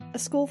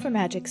school for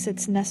magic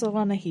sits nestled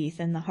on a heath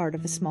in the heart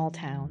of a small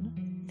town.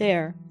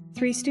 There,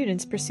 3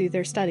 students pursue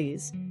their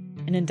studies: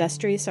 an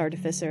industrious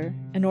artificer,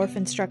 an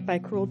orphan struck by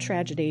cruel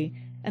tragedy,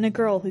 and a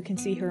girl who can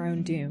see her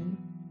own doom.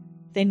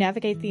 They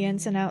navigate the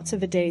ins and outs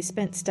of a day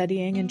spent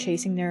studying and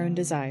chasing their own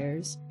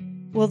desires.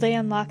 Will they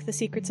unlock the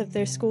secrets of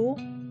their school,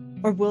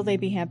 or will they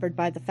be hampered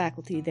by the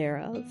faculty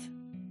thereof?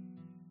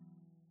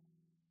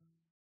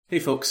 Hey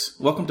folks,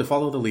 welcome to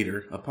Follow the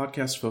Leader, a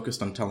podcast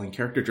focused on telling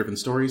character-driven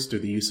stories through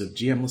the use of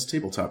GM-less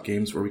tabletop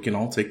games where we can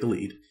all take the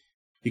lead.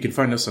 You can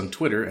find us on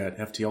Twitter at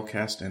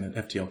FTLcast and at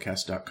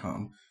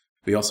FTLcast.com.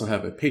 We also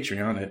have a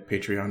Patreon at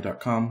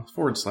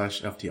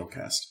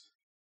patreon.com/FTLcast.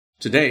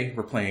 Today,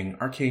 we're playing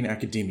Arcane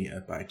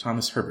Academia by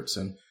Thomas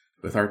Herbertson,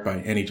 with art by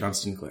Annie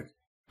Johnston-Glick.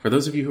 For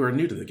those of you who are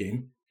new to the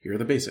game, here are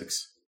the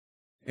basics.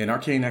 In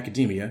Arcane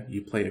Academia,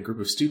 you play a group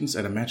of students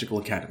at a magical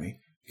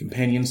academy,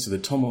 companions to the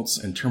tumults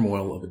and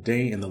turmoil of a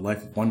day in the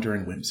life of wonder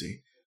and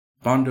whimsy.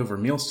 Bond over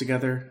meals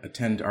together,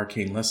 attend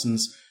arcane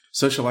lessons,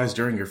 socialize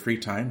during your free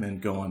time,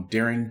 and go on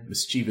daring,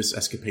 mischievous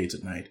escapades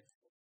at night.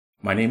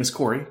 My name is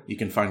Corey. You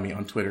can find me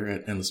on Twitter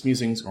at Endless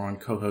Musings or on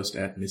co-host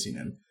at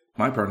Missingham.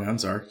 My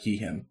pronouns are he,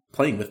 him.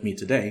 Playing with me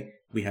today,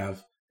 we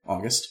have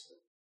August.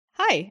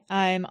 Hi,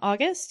 I'm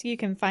August. You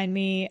can find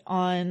me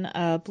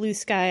on Blue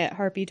Sky at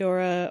Harpy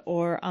Dora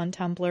or on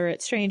Tumblr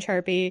at Strange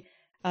Harpy.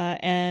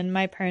 And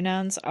my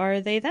pronouns are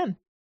they, them.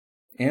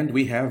 And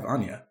we have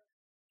Anya.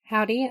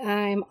 Howdy,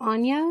 I'm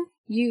Anya.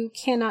 You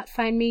cannot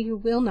find me, you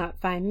will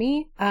not find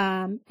me.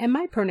 And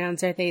my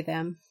pronouns are they,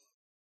 them.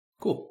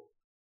 Cool.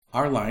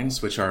 Our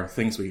lines, which are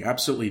things we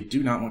absolutely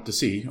do not want to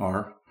see,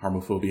 are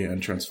homophobia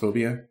and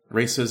transphobia,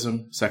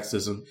 racism,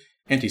 sexism,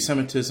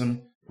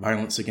 anti-Semitism,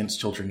 violence against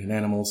children and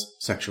animals,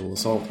 sexual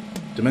assault,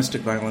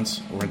 domestic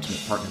violence or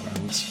intimate partner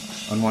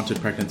violence,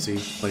 unwanted pregnancy,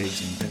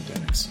 plagues, and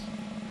pandemics.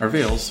 Our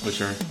veils,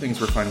 which are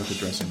things we're fine with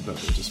addressing but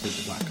we'll just fade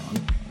the black on,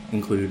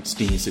 include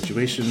steamy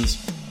situations,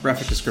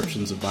 graphic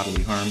descriptions of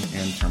bodily harm,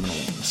 and terminal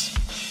illness.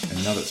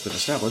 And now that's been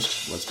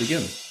established, let's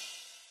begin.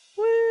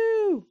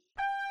 Woo!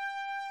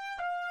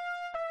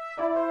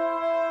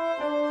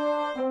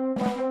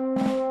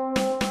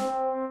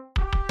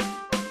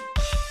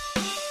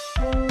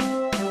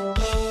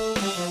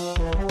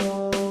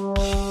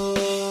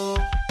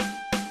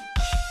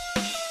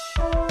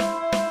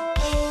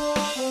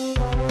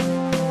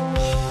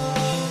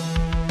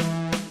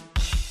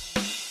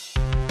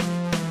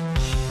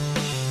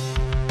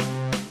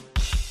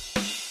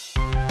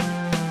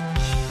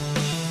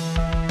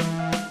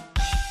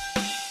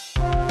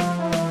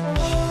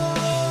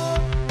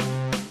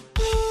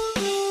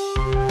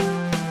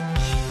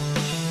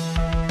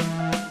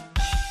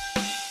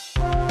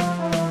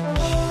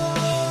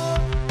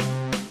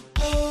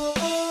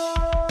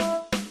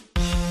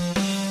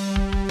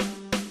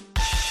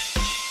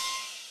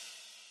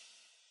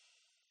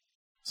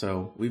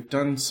 So, we've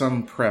done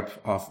some prep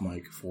off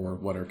mic for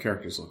what our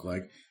characters look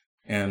like,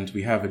 and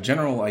we have a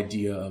general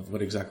idea of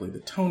what exactly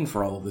the tone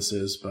for all of this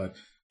is, but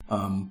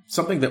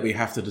something that we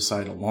have to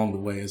decide along the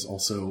way is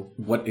also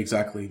what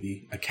exactly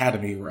the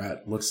academy we're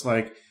at looks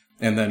like,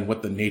 and then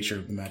what the nature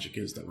of the magic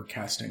is that we're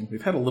casting.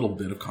 We've had a little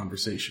bit of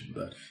conversation,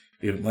 but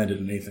we haven't landed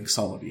in anything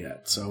solid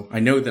yet. So I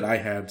know that I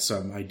had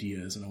some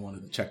ideas, and I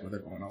wanted to check with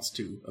everyone else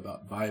too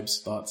about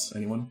vibes, thoughts,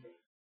 anyone?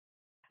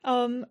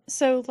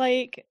 So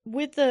like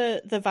with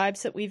the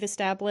vibes that we've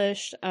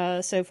established,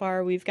 so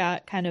far we've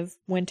got kind of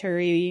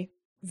wintry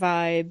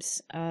vibes,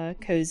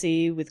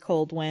 cozy with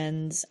cold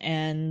winds,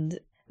 and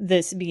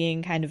this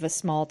being kind of a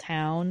small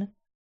town.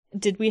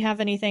 Did we have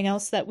anything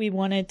else that we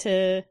wanted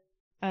to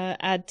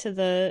add to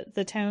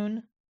the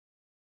tone?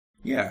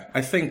 Yeah,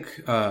 I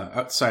think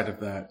outside of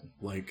that,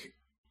 like,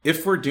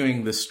 if we're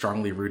doing this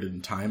strongly rooted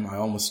in time, I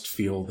almost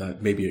feel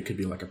that maybe it could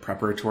be like a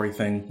preparatory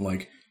thing,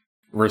 like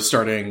we're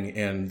starting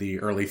in the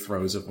early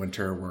throes of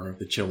winter where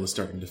the chill is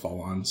starting to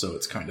fall on, so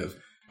it's kind of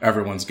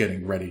everyone's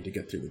getting ready to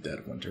get through the dead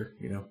of winter,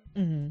 you know?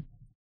 Mm-hmm.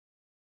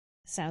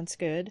 Sounds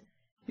good.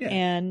 Yeah.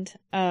 And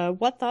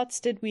what thoughts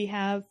did we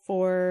have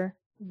for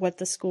what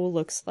the school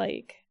looks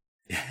like?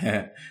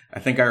 I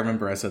think I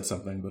remember I said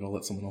something, but I'll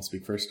let someone else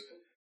speak first.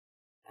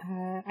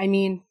 I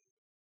mean,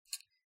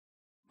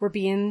 we're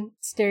being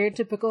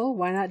stereotypical.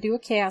 Why not do a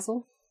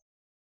castle?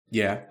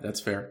 Yeah, that's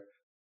fair.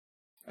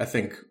 I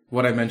think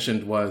what I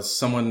mentioned was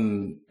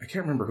someone, I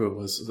can't remember who it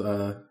was,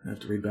 I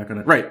have to read back on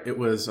it. Right, it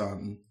was,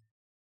 you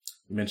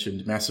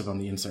mentioned massive on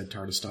the inside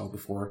TARDIS style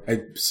before.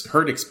 I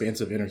heard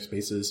expansive inner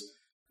spaces,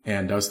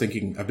 and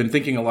I've been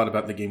thinking a lot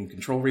about the game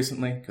Control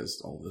recently,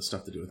 because all the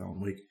stuff to do with Alan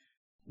Wake,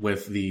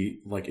 with the,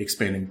 like,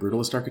 expanding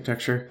brutalist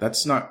architecture.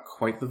 That's not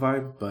quite the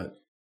vibe, but,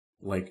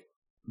 like,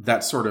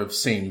 that sort of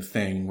same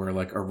thing where,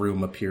 like, a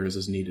room appears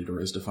as needed or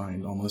as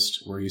defined,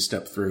 almost, where you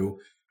step through,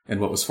 and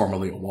what was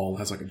formerly a wall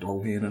has, like, a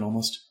doorway in it,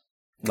 almost.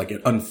 Like,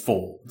 it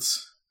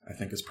unfolds, I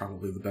think is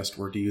probably the best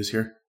word to use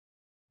here.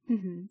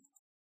 Mm-hmm.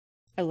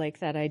 I like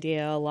that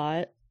idea a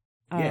lot.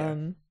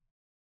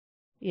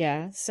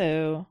 Yeah,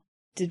 so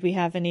did we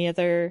have any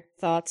other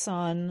thoughts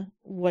on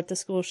what the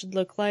school should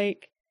look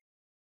like?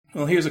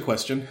 Well, here's a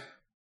question.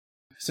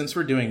 since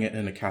we're doing it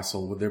in a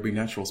castle, would there be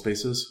natural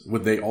spaces?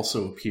 Would they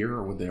also appear,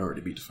 or would they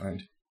already be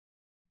defined?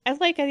 I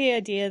like the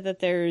idea that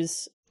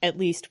there's at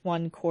least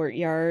one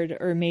courtyard,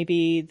 or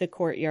maybe the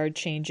courtyard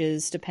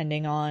changes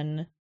depending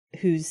on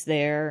who's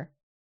there.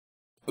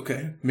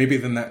 Okay, maybe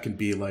then that could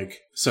be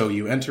like, so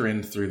you enter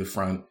in through the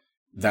front,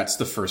 that's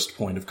the first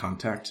point of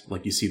contact,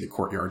 like you see the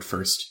courtyard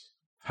first,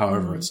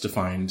 however it's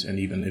defined, and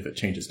even if it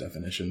changes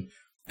definition,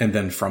 and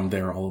then from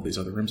there all of these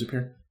other rooms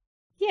appear?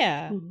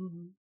 Yeah.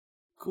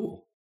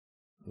 Cool.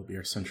 That'll be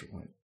our central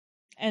point.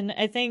 And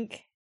I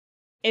think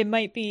it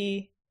might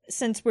be,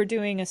 since we're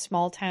doing a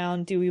small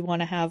town, do we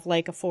want to have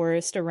like a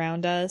forest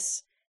around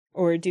us?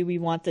 Or do we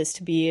want this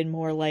to be in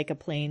more like a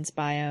plains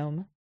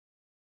biome?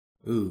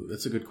 Ooh,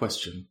 that's a good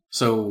question.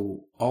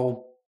 So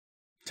I'll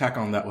tack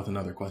on that with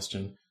another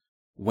question.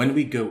 When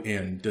we go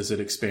in, does it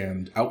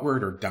expand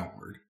outward or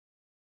downward?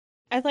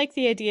 I like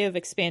the idea of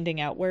expanding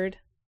outward.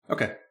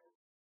 Okay.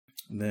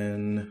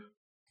 Then,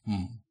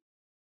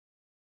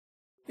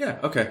 yeah,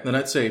 okay. Then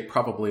I'd say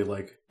probably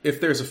like, if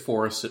there's a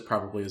forest, it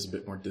probably is a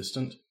bit more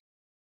distant.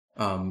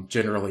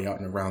 Generally out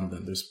and around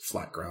then there's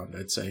flat ground,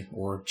 I'd say,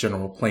 or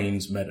general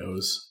plains,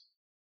 meadows,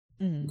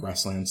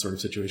 grassland sort of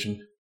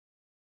situation.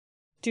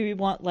 Do we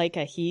want like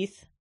a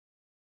heath?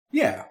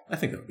 Yeah, I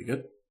think that would be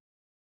good.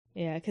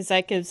 Yeah, because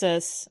that gives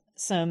us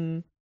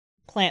some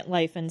plant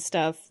life and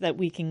stuff that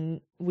we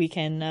can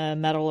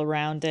meddle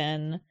around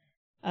in,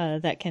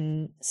 that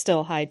can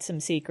still hide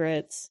some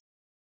secrets.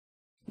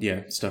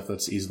 Yeah, stuff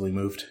that's easily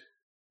moved.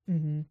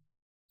 Mm-hmm.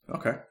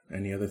 Okay.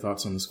 Any other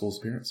thoughts on the school's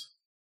appearance?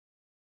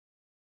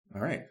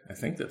 All right. I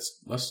think that's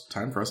less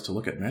time for us to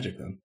look at magic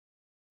then.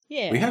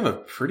 Yeah. We have a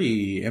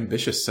pretty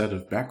ambitious set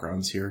of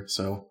backgrounds here,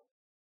 so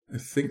I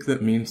think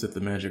that means that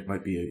the magic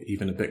might be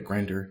even a bit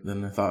grander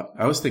than I thought.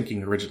 I was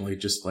thinking originally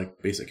just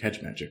like basic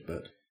hedge magic,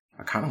 but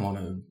I kind of want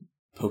to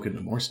poke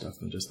into more stuff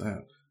than just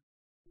that.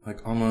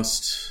 Like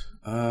almost,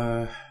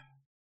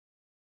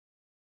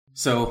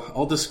 So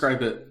I'll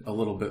describe it a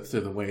little bit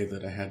through the way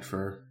that I had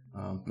for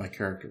my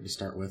character to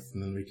start with,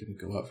 and then we can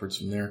go upwards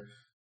from there.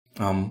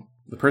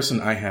 The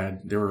person I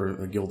had, they were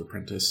a guild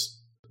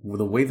apprentice.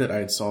 The way that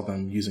I saw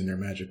them using their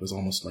magic was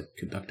almost like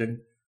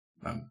conducting.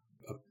 A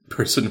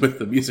person with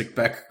the music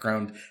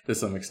background to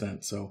some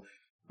extent, so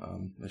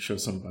that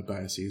shows some of my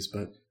biases,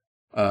 but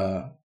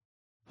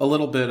a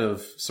little bit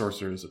of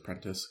sorcerer's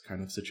apprentice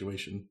kind of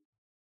situation,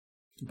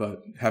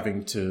 but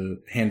having to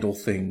handle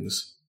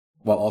things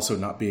while also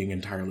not being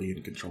entirely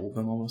in control of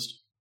them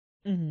almost.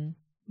 Mm-hmm.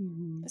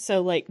 Mm-hmm.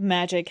 So like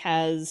magic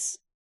has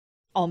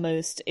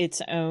almost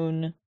its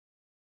own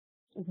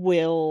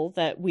will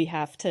that we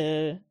have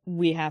to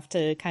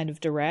kind of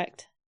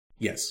direct.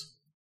 Yes.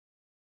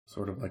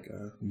 Sort of like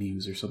a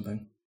muse or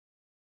something.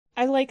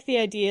 I like the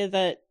idea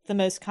that the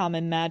most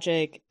common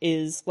magic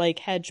is like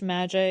hedge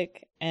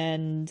magic,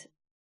 and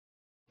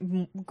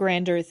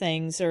grander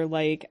things are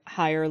like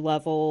higher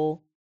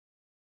level,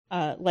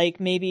 like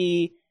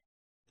maybe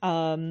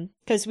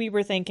because we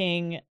were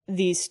thinking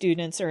these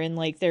students are in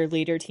like their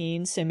later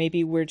teens, so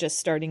maybe we're just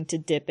starting to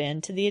dip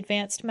into the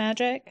advanced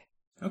magic.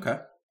 Okay.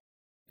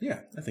 Yeah,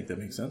 I think that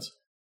makes sense.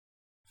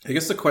 I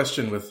guess the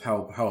question with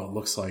how it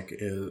looks like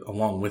is,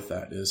 along with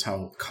that, is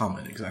how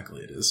common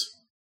exactly it is.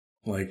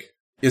 Like,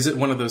 is it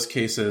one of those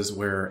cases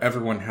where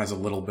everyone has a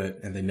little bit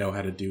and they know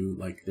how to do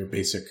like their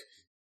basic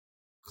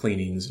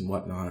cleanings and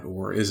whatnot,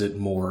 or is it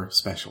more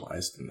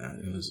specialized than that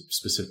and there's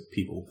specific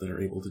people that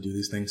are able to do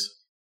these things?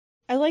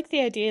 I like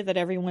the idea that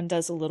everyone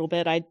does a little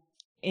bit. I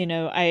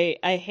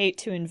hate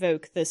to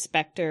invoke the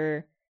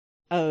specter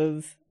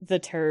of the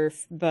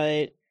turf,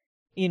 but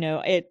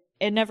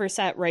it never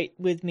sat right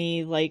with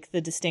me, like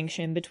the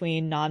distinction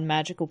between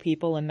non-magical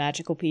people and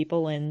magical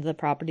people in the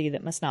property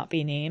that must not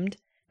be named.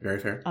 Very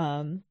fair.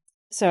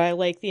 So I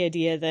like the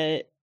idea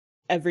that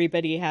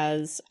everybody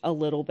has a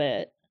little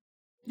bit.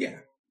 Yeah,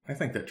 I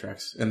think that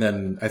tracks. And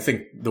then I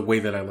think the way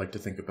that I like to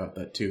think about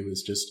that too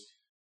is just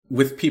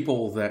with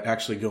people that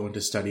actually go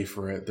into study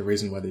for it, the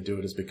reason why they do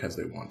it is because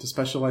they want to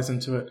specialize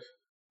into it.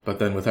 But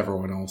then with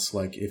everyone else,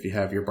 like if you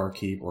have your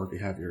barkeep or if you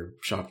have your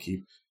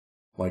shopkeep,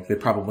 like they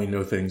probably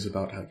know things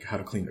about how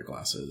to clean their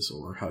glasses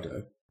or how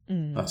to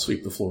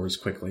sweep the floors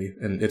quickly.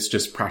 And it's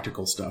just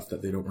practical stuff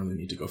that they don't really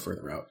need to go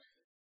further out.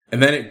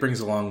 And then it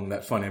brings along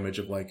that fun image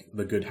of like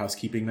the Good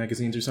Housekeeping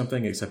magazines or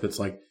something, except it's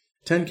like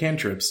 10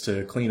 cantrips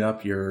to clean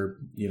up your,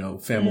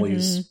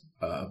 family's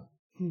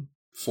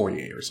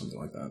foyer or something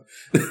like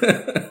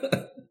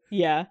that.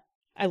 Yeah,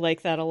 I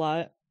like that a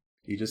lot.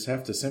 You just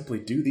have to simply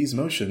do these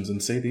motions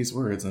and say these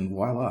words and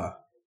voila.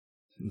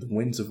 The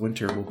winds of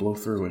winter will blow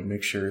through and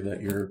make sure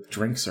that your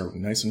drinks are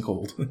nice and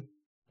cold.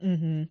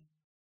 Mm-hmm.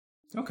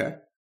 Okay.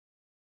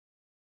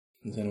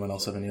 Does anyone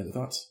else have any other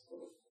thoughts?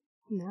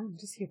 No, I'm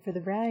just here for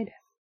the ride.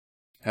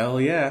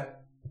 Hell yeah.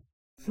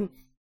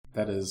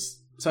 That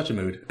is such a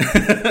mood.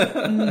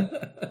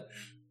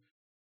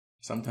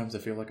 Sometimes I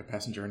feel like a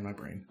passenger in my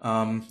brain.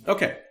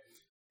 Okay.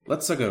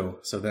 Let's go.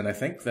 So then I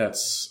think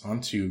that's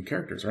on to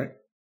characters, right?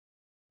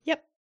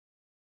 Yep.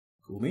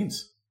 Cool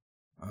beans.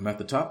 I'm at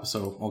the top,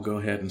 so I'll go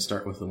ahead and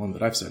start with the one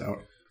that I've set out.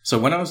 So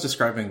when I was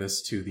describing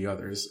this to the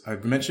others,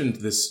 I've mentioned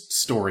this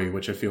story,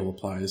 which I feel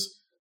applies.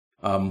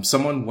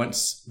 Someone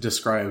once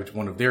described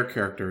one of their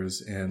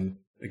characters in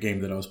a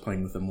game that I was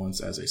playing with them once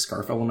as a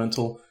scarf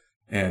elemental.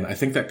 And I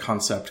think that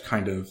concept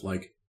kind of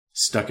like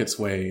stuck its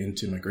way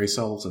into my gray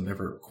cells and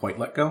never quite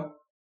let go.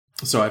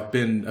 So I've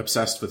been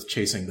obsessed with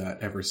chasing that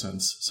ever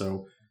since.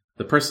 So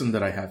the person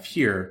that I have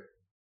here,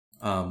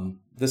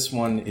 this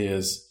one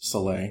is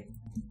Soleil,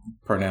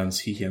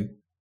 pronouns he, him.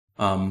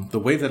 The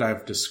way that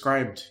I've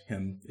described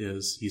him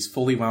is he's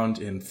fully wound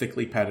in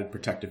thickly padded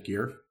protective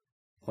gear,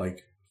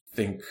 like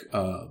think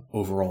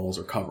overalls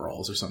or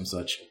coveralls or some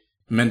such,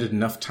 mended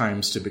enough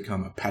times to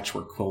become a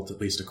patchwork quilt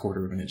at least a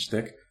quarter of an inch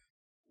thick.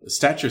 The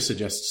stature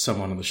suggests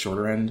someone on the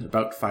shorter end,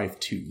 about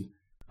 5'2",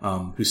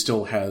 who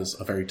still has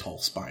a very tall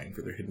spine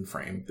for their hidden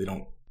frame. They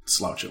don't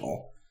slouch at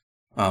all.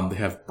 They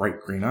have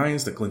bright green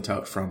eyes that glint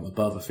out from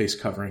above a face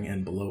covering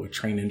and below a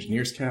trained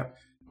engineer's cap,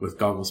 with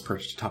goggles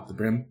perched atop the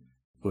brim,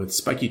 with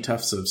spiky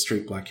tufts of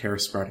straight black hair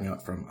sprouting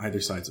out from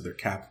either sides of their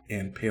cap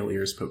and pale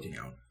ears poking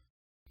out.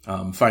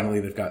 Finally,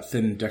 they've got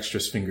thin,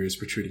 dexterous fingers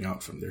protruding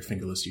out from their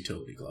fingerless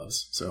utility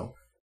gloves. So,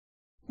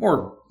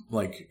 more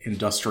like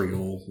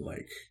industrial,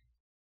 like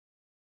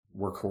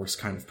workhorse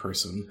kind of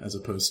person, as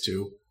opposed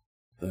to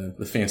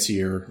the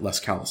fancier, less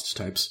calloused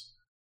types.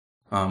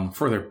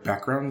 For their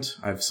background,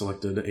 I've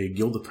selected a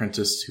guild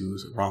apprentice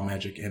whose raw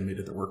magic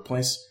animated their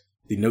workplace.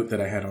 The note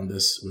that I had on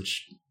this,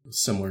 which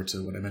is similar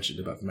to what I mentioned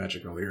about the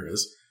magic earlier,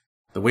 is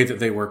the way that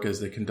they work is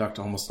they conduct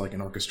almost like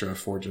an orchestra of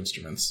forged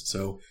instruments.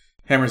 So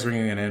hammers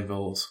ringing and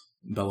anvils,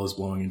 bellows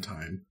blowing in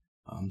time,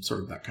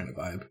 sort of that kind of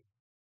vibe.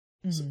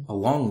 Mm-hmm. So,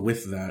 along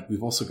with that,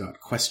 we've also got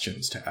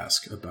questions to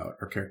ask about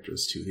our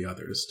characters to the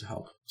others to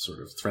help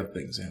sort of thread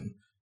things in.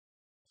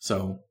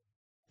 So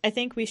I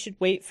think we should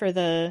wait for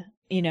the,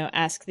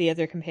 ask the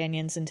other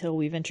companions until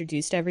we've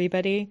introduced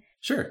everybody.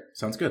 Sure,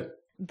 sounds good.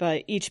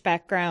 But each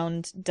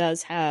background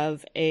does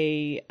have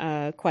a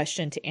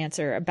question to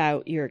answer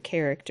about your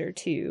character,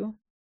 too.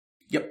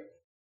 Yep.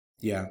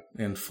 Yeah,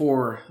 and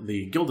for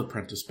the guild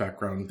apprentice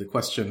background, the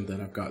question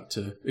that I've got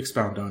to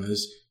expound on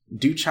is,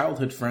 do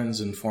childhood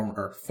friends and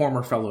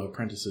former fellow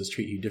apprentices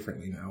treat you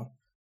differently now?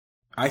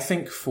 I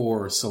think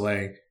for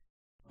Soleil,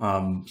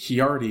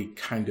 he already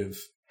kind of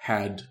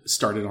had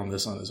started on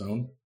this on his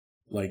own.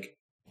 Like,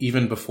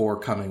 even before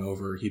coming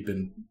over, he'd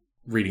been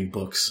reading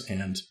books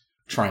and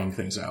trying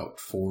things out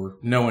for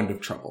no end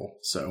of trouble.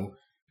 So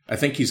I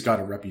think he's got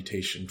a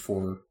reputation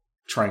for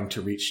trying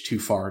to reach too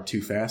far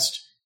too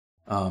fast.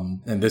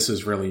 And this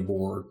is really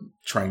more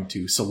trying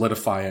to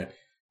solidify it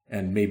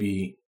and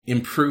maybe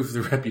improve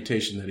the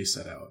reputation that he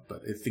set out.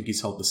 But I think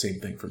he's held the same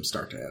thing from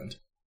start to end.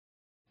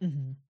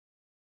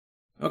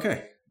 Mm-hmm.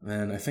 Okay,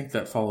 then I think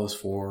that follows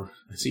for,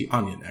 I see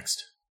Anya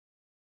next.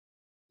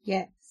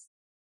 Yes.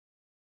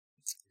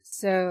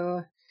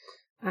 So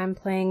I'm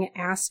playing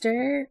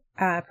Aster.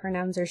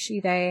 Pronouns are she,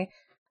 they.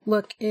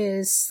 Look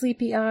is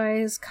sleepy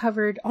eyes,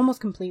 covered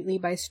almost completely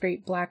by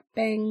straight black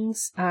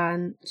bangs.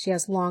 She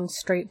has long,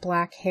 straight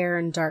black hair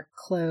and dark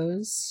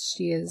clothes.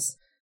 She is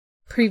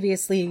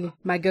previously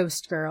my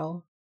ghost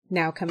girl,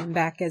 now coming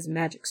back as a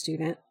magic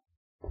student.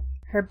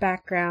 Her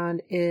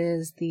background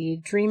is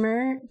the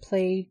Dreamer,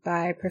 played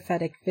by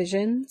Prophetic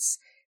Visions.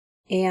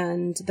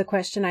 And the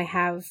question I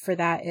have for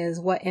that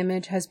is, what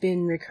image has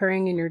been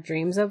recurring in your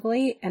dreams of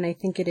late? And I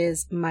think it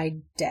is my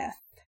death,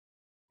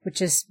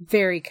 which is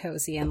very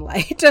cozy and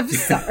light. I'm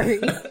sorry.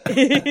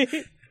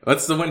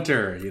 That's the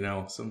winter,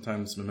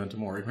 sometimes memento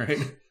mori, right?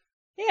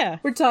 Yeah.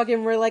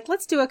 We're like,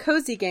 let's do a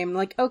cozy game. I'm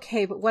like,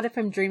 okay, but what if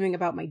I'm dreaming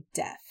about my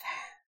death?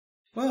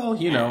 Well,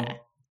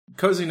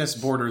 coziness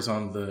borders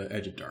on the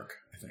edge of dark,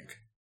 I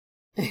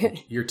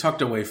think. You're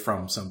tucked away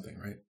from something,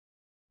 right?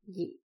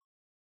 Yeah.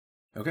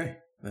 Okay,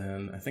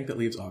 then I think that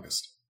leaves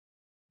August.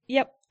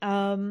 Yep.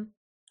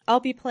 I'll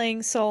be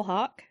playing Soul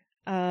Hawk,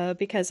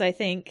 because I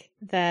think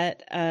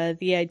that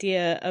the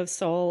idea of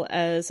Soul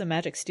as a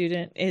magic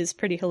student is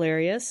pretty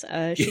hilarious.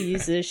 She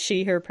uses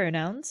she, her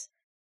pronouns.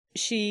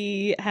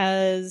 She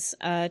has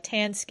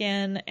tan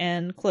skin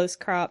and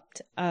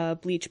close-cropped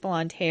bleach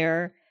blonde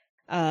hair,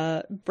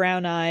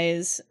 brown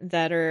eyes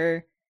that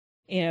are,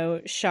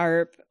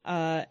 sharp,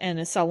 and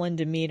a sullen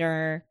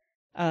demeanor,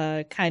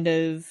 kind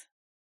of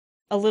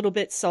a little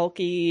bit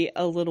sulky,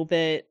 a little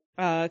bit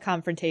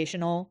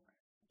confrontational.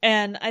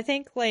 And I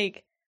think,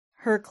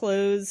 her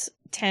clothes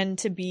tend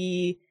to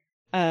be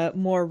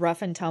more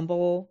rough and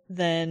tumble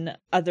than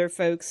other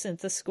folks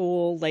at the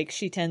school.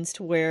 She tends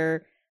to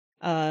wear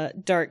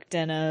dark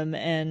denim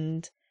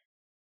and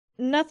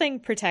nothing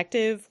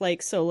protective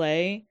like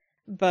Soleil,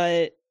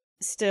 but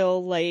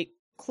still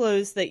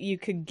clothes that you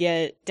could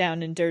get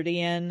down and dirty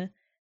in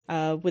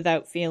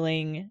without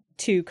feeling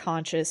too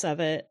conscious of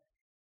it.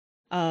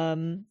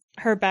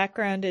 Her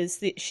background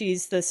is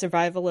she's the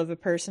survival of a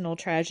personal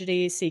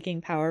tragedy,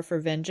 seeking power for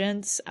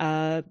vengeance.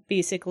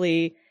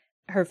 Basically,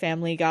 her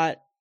family got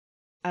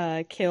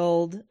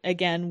killed.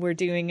 Again, we're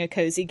doing a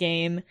cozy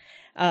game.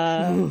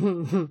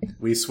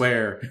 We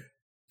swear.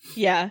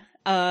 Yeah.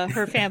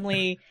 Her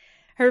family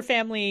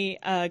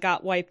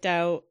got wiped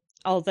out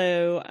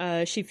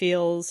although she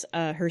feels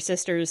her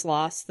sister's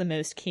loss the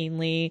most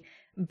keenly,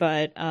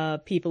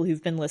 but people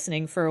who've been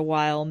listening for a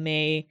while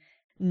may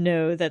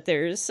know that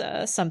there's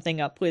something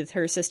up with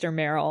her sister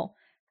Meryl.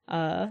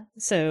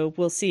 So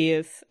we'll see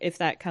if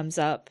that comes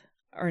up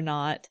or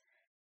not.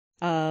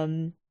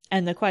 And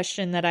the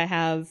question that I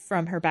have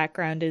from her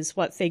background is,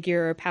 what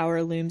figure or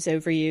power looms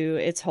over you,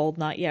 its hold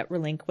not yet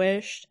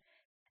relinquished?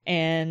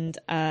 And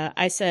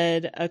I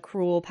said a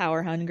cruel,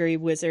 power-hungry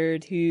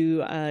wizard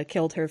who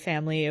killed her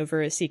family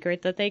over a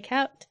secret that they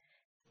kept.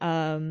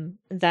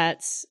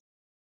 That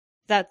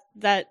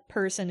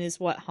person is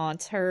what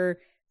haunts her.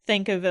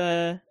 Think of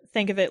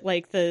it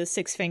like the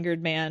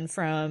six-fingered man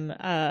from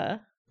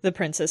The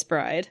Princess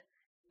Bride.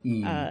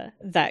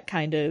 That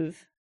kind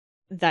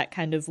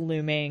of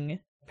looming,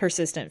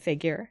 persistent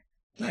figure.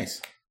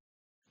 Nice.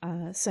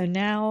 So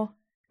now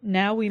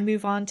we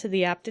move on to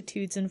the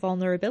aptitudes and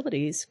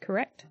vulnerabilities,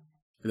 correct?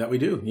 That we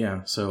do,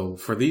 yeah. So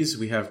for these,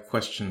 we have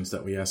questions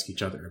that we ask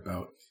each other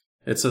about.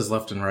 It says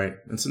left and right,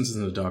 and since it's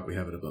in the doc, we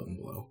have it above and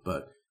below.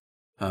 But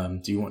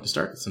do you want to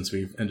start, since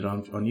we've ended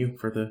on you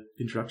for the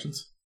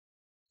introductions?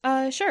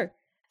 Sure.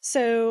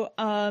 So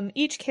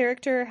each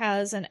character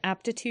has an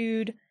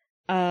aptitude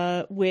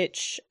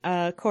which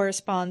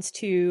corresponds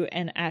to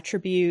an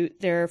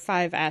attribute. There are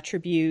 5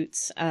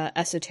 attributes: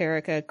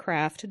 esoterica,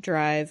 craft,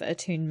 drive,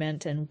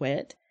 attunement, and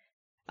wit.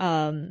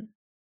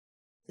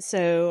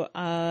 So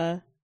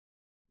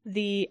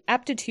the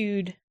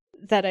aptitude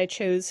that I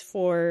chose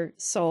for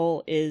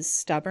Soul is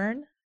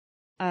stubborn,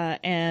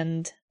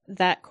 and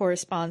that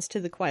corresponds to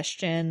the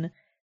question,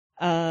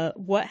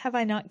 what have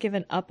I not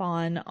given up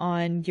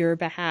on your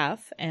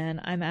behalf?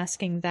 And I'm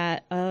asking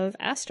that of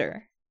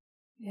Aster.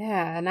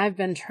 Yeah, and I've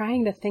been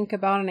trying to think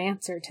about an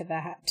answer to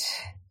that.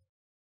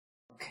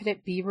 Could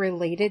it be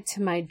related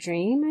to my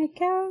dream, I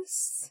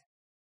guess?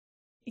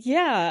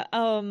 Yeah,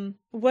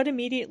 what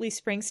immediately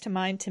springs to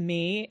mind to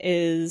me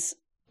is,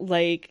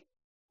 like,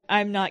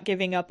 I'm not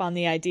giving up on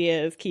the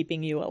idea of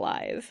keeping you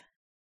alive.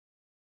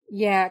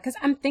 Yeah, because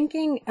I'm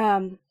thinking,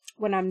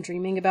 when I'm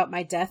dreaming about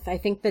my death, I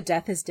think the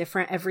death is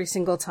different every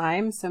single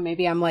time. So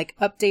maybe I'm like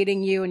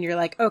updating you and you're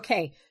like,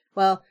 okay,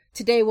 well,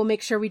 today we'll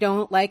make sure we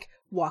don't like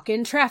walk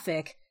in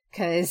traffic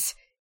because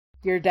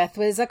your death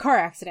was a car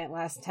accident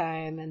last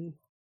time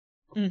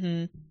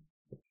and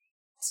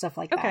stuff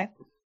like that.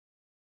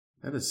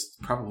 That is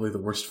probably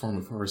the worst form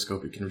of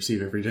horoscope you can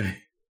receive every day.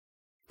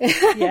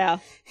 Yeah.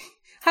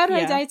 How do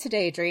I die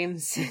today,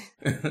 dreams?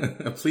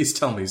 Please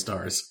tell me,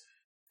 stars.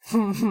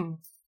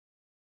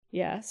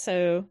 Yeah,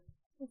 so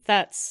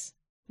that's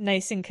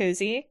nice and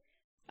cozy.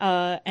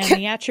 And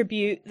the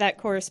attribute that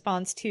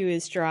corresponds to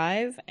is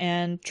drive,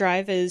 and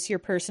drive is your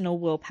personal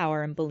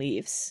willpower and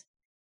beliefs.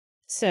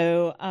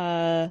 So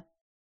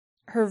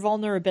her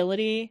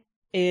vulnerability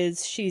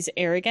is she's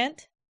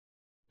arrogant,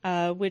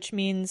 which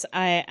means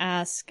I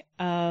ask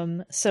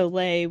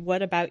Soleil,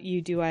 what about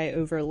you do I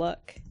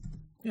overlook?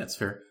 Yeah, it's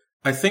fair.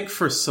 I think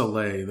for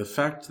Soleil, the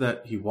fact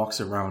that he walks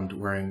around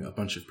wearing a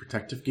bunch of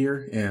protective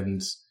gear and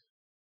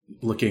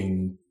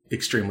looking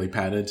extremely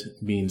padded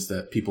means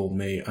that people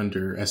may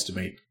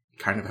underestimate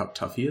kind of how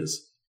tough he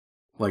is.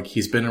 Like,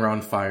 he's been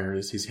around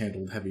fires, he's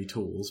handled heavy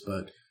tools,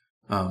 but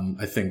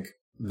I think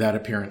that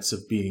appearance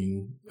of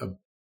being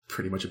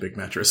pretty much a big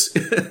mattress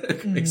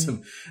makes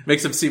him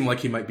seem like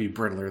he might be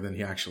brittler than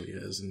he actually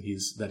is, and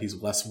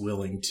he's less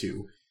willing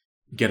to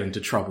get into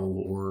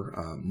trouble or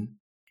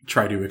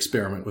try to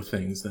experiment with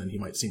things than he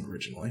might seem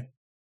originally.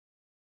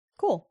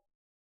 Cool.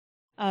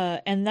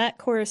 And that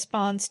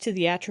corresponds to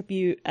the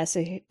attribute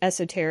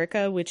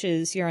esoterica, which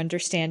is your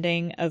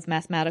understanding of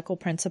mathematical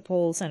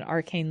principles and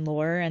arcane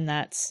lore, and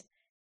that's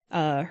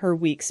her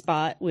weak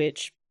spot,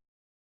 which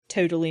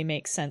totally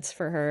makes sense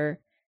for her.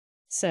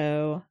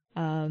 So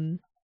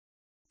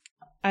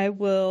I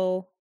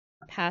will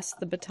pass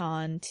the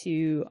baton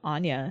to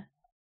Anya.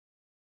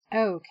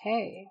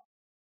 Okay.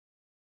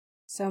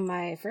 So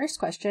my first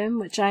question,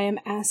 which I am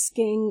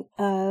asking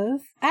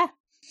of...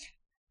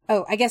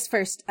 I guess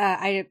first,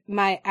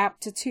 my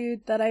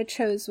aptitude that I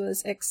chose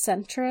was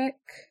eccentric.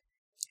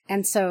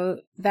 And so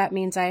that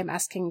means I am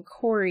asking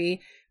Corey,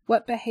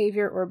 what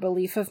behavior or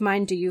belief of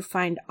mine do you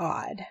find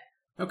odd?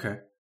 Okay.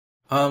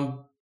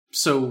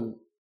 So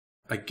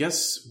I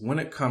guess when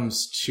it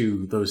comes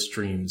to those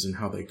dreams and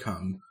how they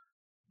come,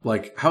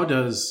 like, how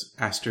does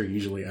Aster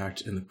usually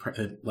act in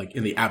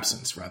the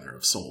absence, rather,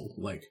 of Soul?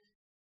 Like,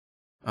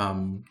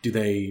 do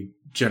they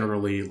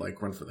generally,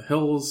 like, run for the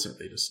hills? Are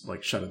they just,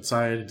 like, shut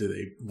inside? Do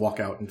they walk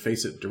out and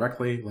face it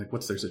directly? Like,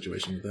 what's their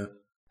situation with that?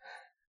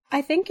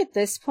 I think at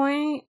this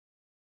point,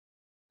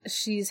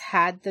 she's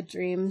had the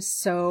dreams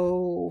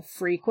so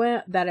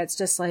frequent that it's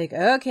just like,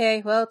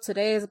 okay, well,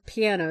 today the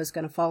piano is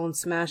going to fall and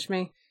smash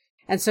me.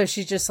 And so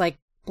she's just, like,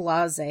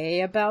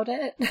 blasé about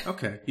it.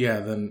 Okay, yeah,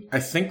 then I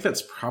think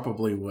that's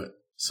probably what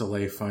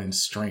Soleil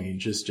finds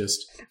strange, is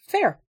just...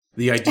 Fair.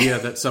 The idea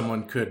that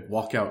someone could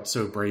walk out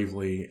so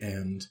bravely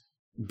and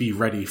be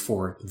ready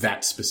for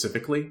that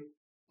specifically.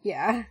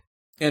 Yeah.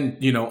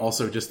 And,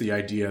 also just the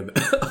idea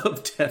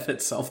of death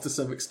itself to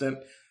some extent.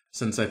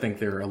 since I think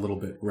they're a little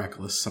bit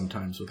reckless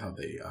sometimes with how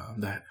they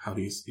how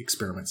he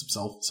experiments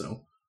himself.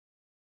 So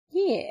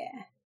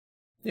yeah,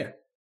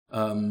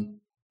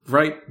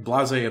 right,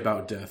 blasé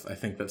about death. I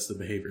think that's the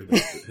behavior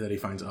that he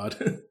finds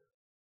odd.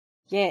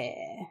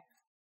 Yeah.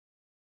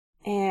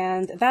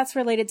 And that's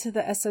related to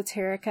the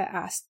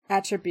esoterica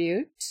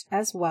attribute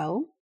as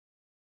well.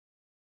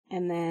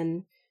 And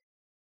then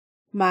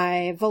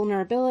my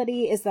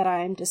vulnerability is that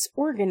I'm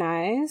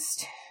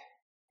disorganized.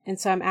 And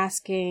so I'm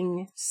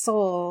asking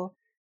Soul,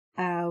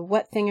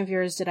 what thing of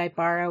yours did I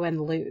borrow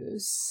and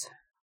lose?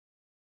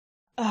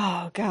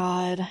 Oh,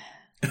 God.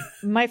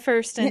 My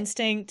first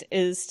instinct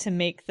is to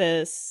make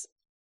this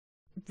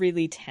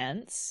really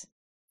tense.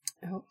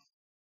 Oh.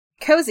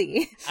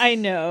 Cozy. I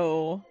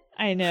know.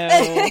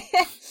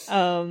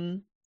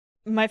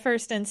 My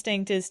first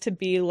instinct is to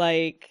be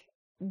like,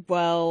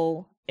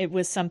 well, it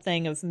was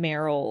something of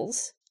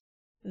Meryl's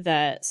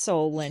that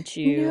Soul lent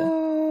you.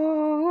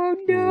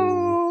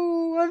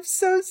 No, I'm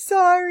so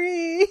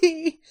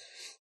sorry.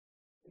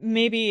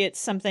 Maybe it's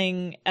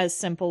something as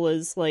simple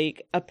as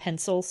like a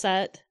pencil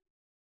set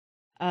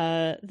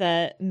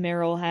that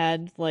Meryl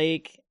had,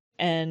 like,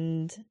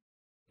 and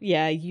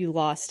yeah, you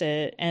lost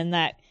it, and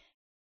that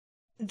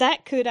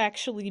could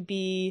actually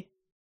be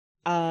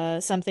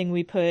something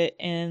we put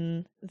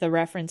in the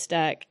reference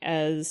deck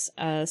as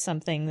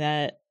something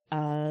that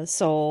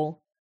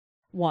Soul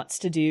wants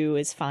to do,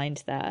 is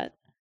find that.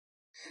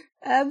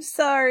 I'm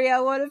sorry, I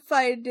want to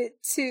find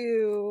it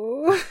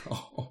too.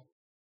 Oh.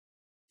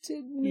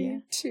 Didn't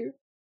need to.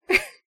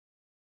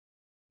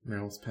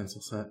 Meryl's pencil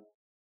set.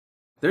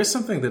 There's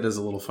something that is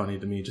a little funny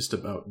to me just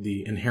about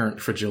the inherent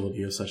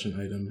fragility of such an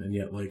item, and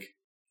yet, like,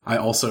 I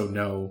also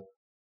know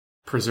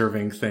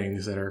preserving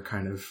things that are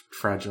kind of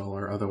fragile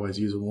or otherwise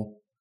usable.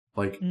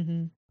 Like,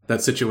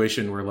 that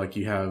situation where, like,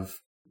 you have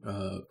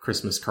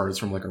Christmas cards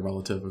from, like, a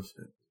relative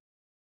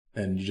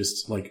and you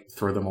just, like,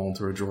 throw them all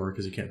into a drawer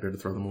because you can't bear to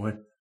throw them away.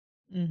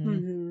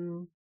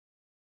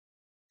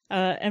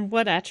 And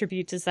what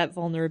attribute does that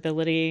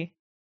vulnerability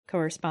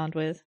correspond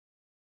with?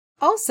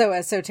 Also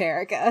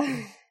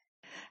esoterica.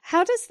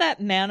 How does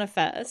that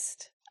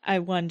manifest? I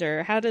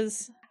wonder. I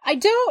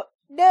don't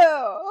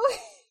know.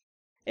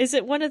 Is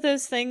it one of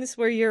those things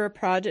where you're a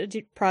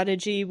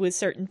prodigy with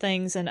certain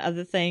things and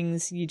other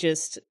things you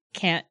just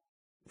can't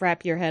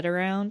wrap your head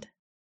around?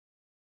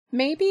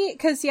 Maybe,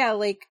 because,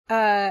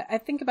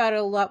 I think about it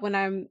a lot when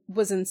I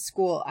was in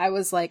school. I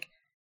was, like,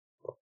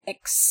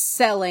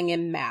 excelling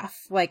in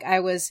math. Like, I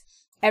was,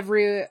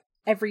 every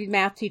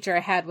math teacher I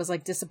had was,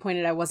 like,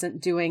 disappointed I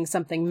wasn't doing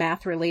something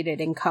math-related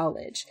in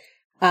college.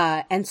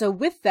 And so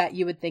with that,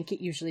 you would think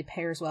it usually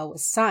pairs well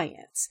with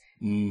science.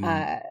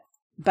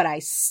 But I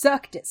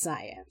sucked at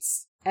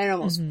science and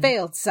almost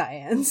failed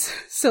science.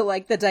 So,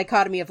 like, the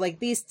dichotomy of, like,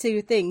 these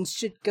two things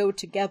should go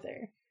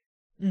together.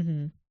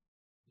 Yeah,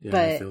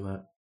 I feel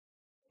that.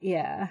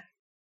 Yeah.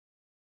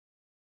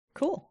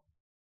 Cool.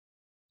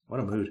 What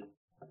a mood.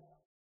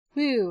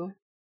 Woo.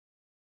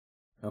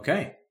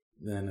 Okay,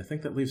 then I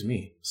think that leaves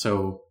me.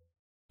 So,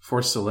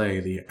 for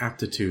Soleil, the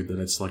aptitude that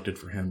I'd selected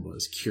for him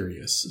was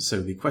curious.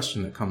 So the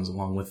question that comes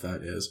along with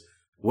that is,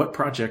 what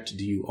project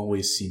do you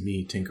always see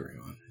me tinkering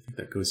on? I think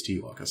that goes to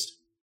you, August.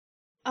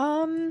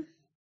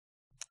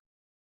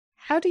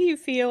 How do you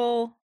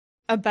feel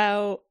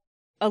about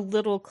a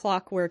little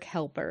clockwork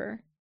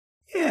helper?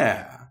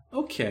 Yeah,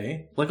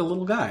 okay. Like a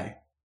little guy.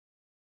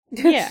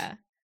 Yeah.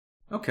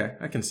 Okay,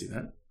 I can see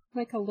that.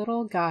 Like a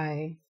little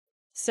guy.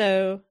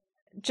 So,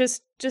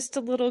 just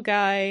a little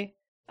guy,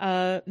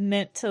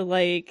 meant to,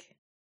 like,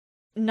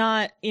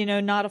 not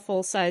a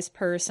full-size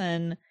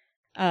person,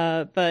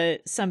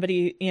 but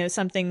somebody,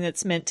 something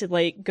that's meant to,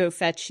 like, go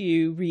fetch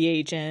you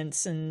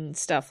reagents and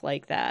stuff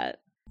like that.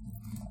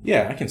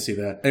 Yeah, I can see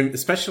that. And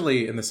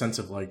especially in the sense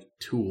of, like,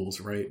 tools,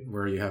 right?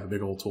 Where you have a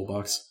big old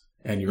toolbox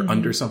and you're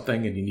under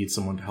something and you need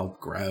someone to help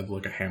grab,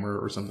 like, a hammer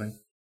or something.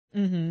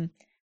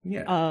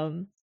 Yeah.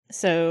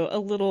 So a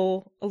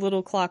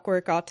little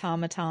clockwork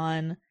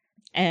automaton,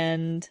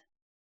 and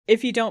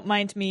if you don't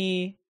mind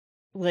me,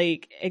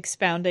 like,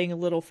 expounding a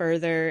little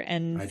further,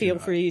 and feel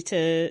free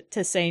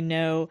to say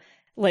no,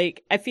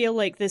 like, I feel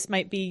like this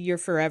might be your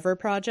forever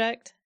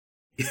project.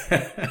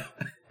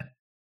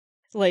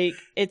 Like,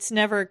 it's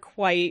never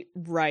quite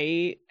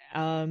right.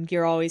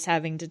 You're always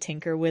having to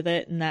tinker with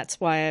it, and that's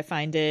why I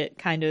find it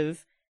kind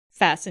of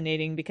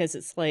fascinating, because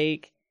it's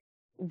like,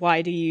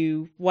 why do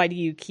you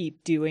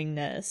keep doing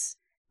this?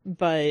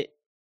 But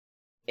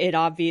it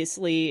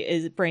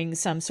obviously brings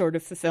some sort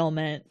of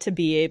fulfillment to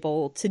be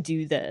able to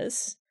do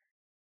this.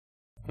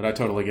 But I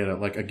totally get it.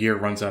 Like, a gear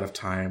runs out of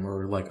time,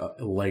 or like a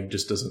leg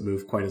just doesn't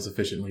move quite as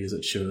efficiently as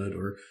it should,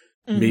 or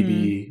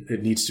maybe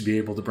it needs to be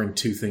able to bring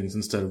two things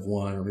instead of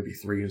one, or maybe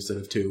three instead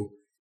of two.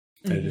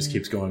 And it just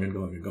keeps going and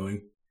going and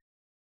going.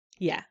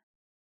 Yeah.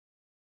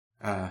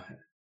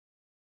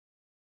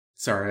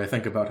 Sorry, I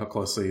think about how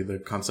closely the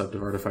concept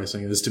of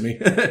artificing is to me.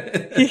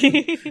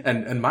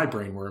 and my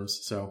brain worms.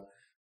 So,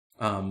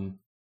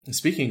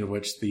 speaking of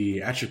which,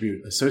 the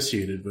attribute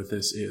associated with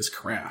this is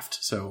craft.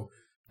 So,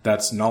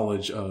 that's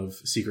knowledge of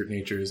secret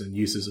natures and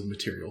uses of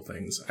material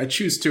things. I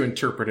choose to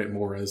interpret it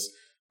more as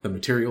the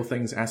material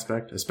things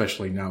aspect,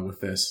 especially now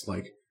with this,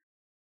 like,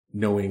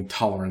 knowing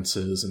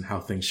tolerances and how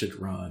things should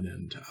run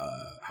and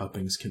how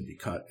things can be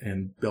cut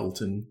and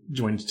built and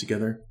joined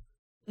together.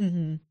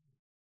 Mm-hmm.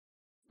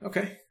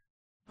 Okay.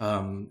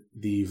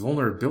 The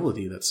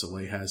vulnerability that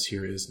Soleil has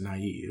here is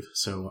naive.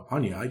 So,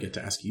 Anya, I get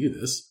to ask you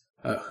this.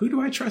 Who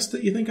do I trust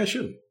that you think I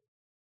shouldn't?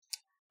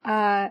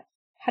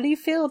 How do you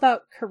feel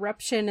about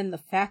corruption in the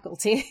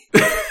faculty?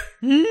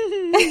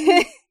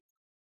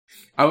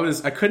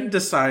 I couldn't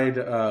decide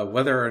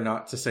whether or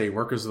not to say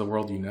 "Workers of the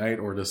World Unite"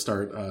 or to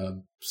start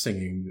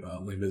singing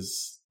 "Les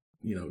Mis."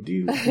 Do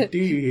you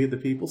hear the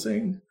people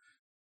sing?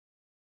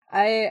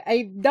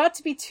 I not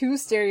to be too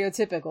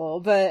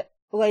stereotypical, but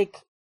like,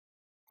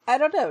 I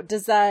don't know.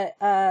 Does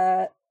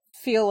that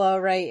feel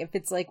alright if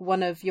it's like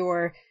one of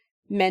your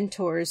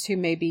mentors who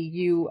maybe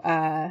you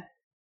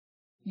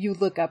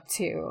look up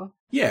to?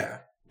 Yeah,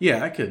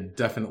 I could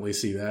definitely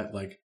see that.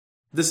 Like,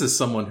 this is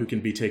someone who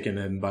can be taken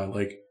in by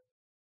like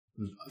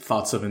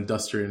thoughts of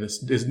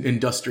industriousness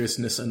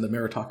and the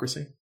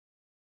meritocracy.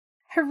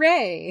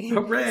 Hooray!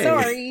 Hooray!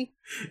 Sorry.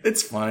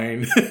 It's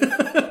fine.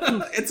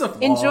 It's a flaw.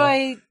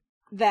 Enjoy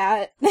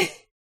that.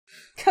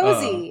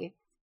 Cozy.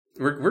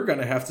 We're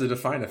gonna have to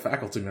define a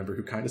faculty member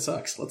who kind of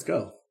sucks. Let's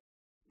go.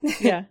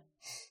 Yeah.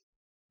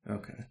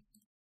 Okay.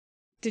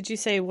 Did you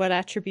say what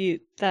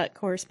attribute that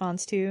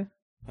corresponds to?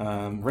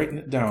 Writing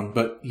it down,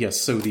 but yes,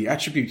 so the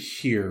attribute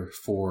here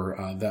for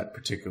that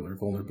particular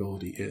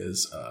vulnerability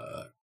is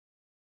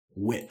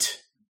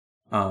wit.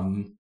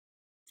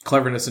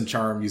 Cleverness and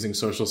charm, using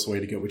social sway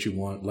to get what you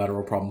want,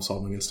 lateral problem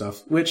solving and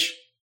stuff, which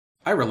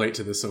I relate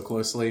to this so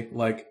closely.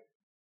 Like,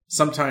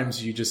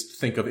 sometimes you just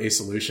think of a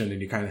solution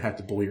and you kind of have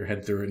to bully your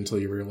head through it until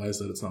you realize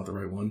that it's not the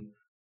right one.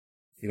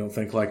 You don't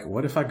think like,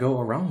 what if I go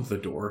around the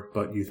door?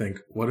 But you think,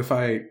 what if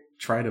I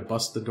try to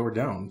bust the door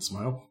down?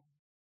 Smile.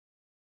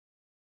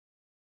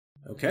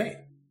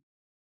 Okay.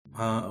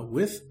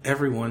 With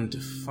everyone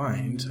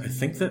defined, I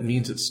think that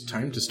means it's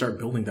time to start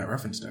building that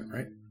reference deck,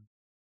 right?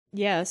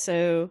 Yeah,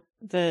 so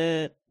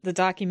the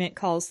document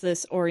calls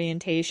this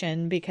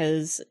orientation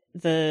because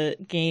the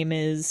game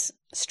is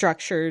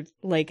structured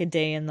like a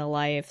day in the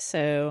life.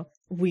 So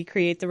we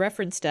create the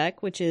reference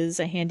deck, which is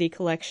a handy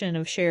collection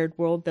of shared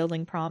world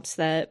building prompts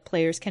that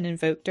players can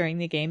invoke during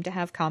the game to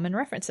have common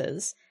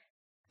references.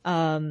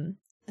 So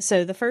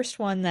the first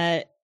one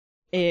that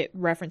it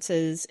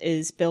references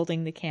is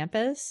building the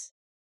campus.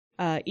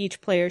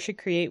 Each player should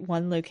create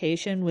one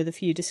location with a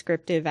few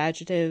descriptive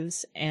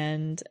adjectives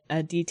and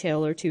a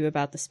detail or two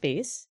about the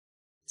space.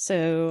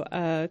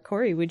 So,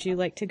 Corey, would you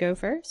like to go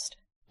first?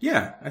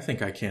 Yeah, I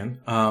think I can.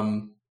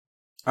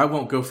 I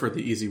won't go for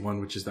the easy one,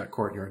 which is that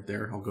courtyard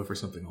there. I'll go for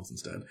something else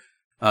instead.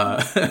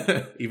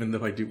 Even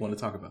though I do want to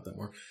talk about that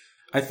more.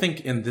 I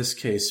think in this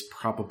case,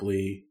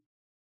 probably,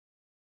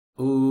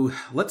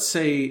 let's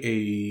say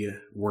a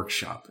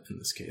workshop in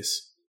this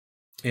case.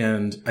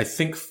 And I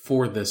think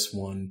for this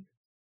one,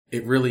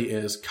 it really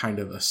is kind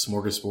of a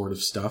smorgasbord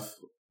of stuff.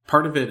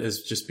 Part of it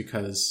is just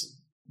because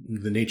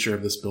the nature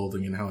of this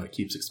building and how it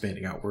keeps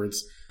expanding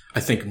outwards. I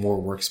think more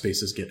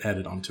workspaces get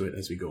added onto it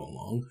as we go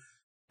along.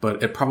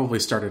 But it probably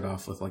started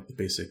off with like the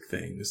basic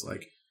things,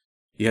 like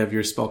you have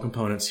your spell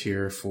components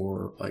here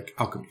for like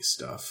alchemy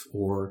stuff,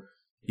 or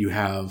you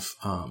have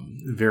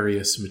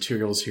various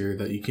materials here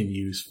that you can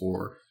use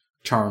for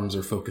charms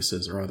or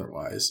focuses or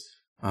otherwise.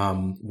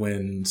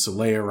 When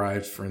Soleil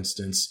arrived, for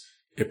instance,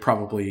 it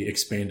probably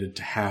expanded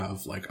to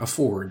have like a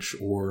forge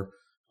or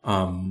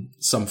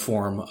some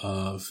form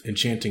of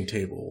enchanting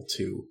table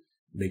to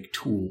make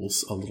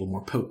tools a little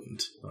more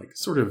potent, like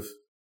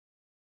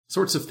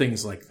sorts of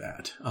things like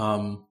that.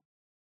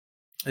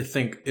 I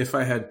think if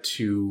I had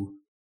to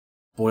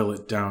boil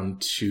it down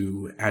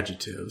to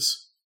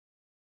adjectives,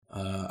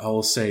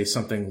 I'll say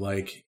something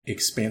like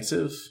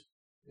expansive,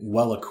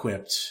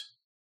 well-equipped,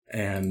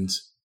 and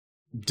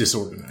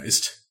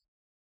disorganized.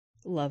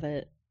 Love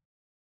it.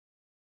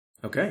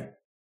 Okay.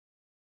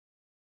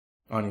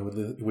 Anya,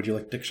 would you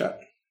like to take a shot?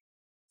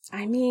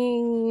 I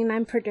mean,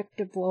 I'm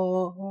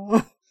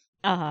predictable.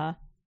 Uh-huh.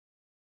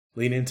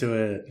 Lean into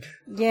it.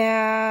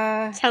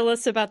 Yeah. Tell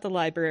us about the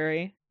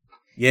library.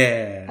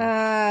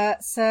 Yeah.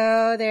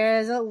 So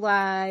there's a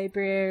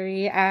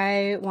library.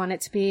 I want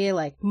it to be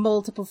like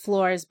multiple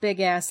floors, big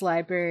ass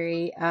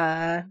library.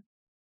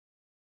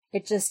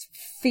 It just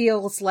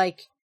feels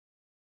like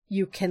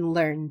you can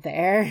learn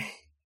there.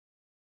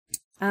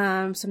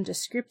 Some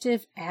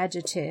descriptive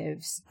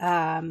adjectives.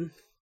 Let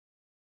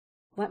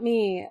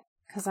me,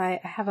 cause I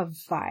have a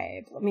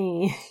vibe.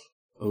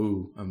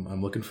 Oh,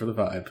 I'm looking for the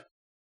vibe.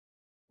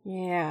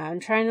 Yeah,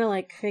 I'm trying to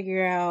like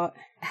figure out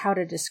how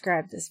to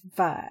describe this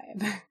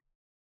vibe.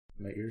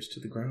 My ears to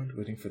the ground,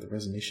 waiting for the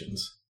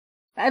resonations.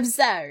 I'm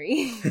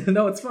sorry.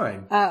 No, it's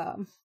fine.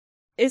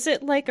 Is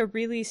it like a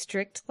really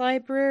strict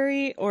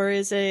library, or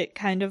is it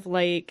kind of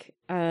like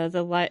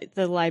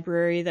the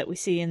library that we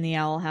see in the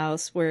Owl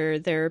House, where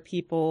there are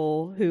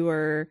people who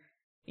are,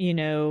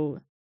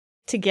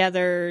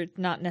 together,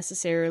 not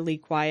necessarily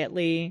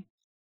quietly?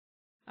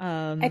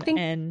 I think...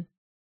 And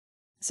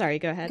sorry,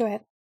 go ahead. Go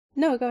ahead.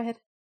 No, go ahead.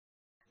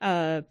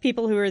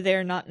 People who are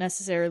there not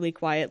necessarily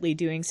quietly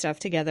doing stuff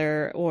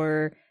together,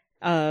 or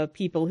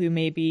people who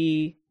may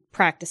be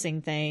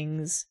practicing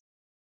things.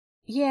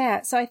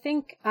 Yeah, so I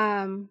think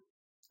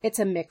it's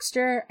a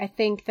mixture. I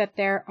think that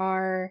there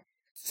are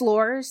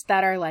floors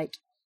that are like,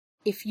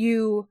 if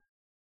you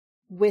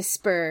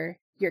whisper,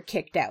 you're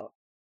kicked out.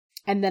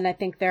 And then I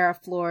think there are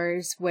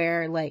floors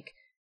where, like,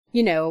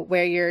 you know,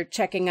 where you're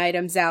checking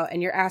items out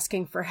and you're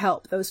asking for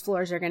help. Those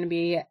floors are going to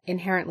be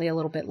inherently a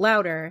little bit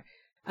louder.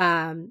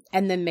 And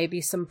then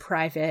maybe some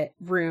private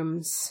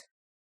rooms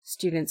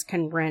students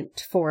can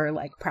rent for,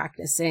 like,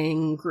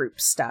 practicing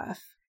group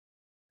stuff.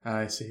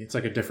 I see. It's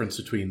like a difference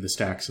between the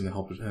stacks and the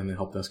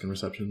help desk and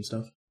reception and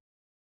stuff.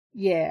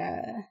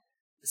 Yeah.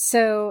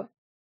 So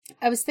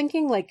I was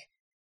thinking, like,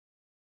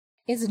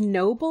 is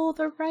noble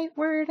the right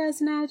word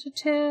as an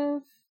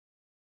adjective?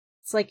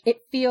 It's like,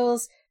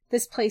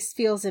 this place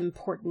feels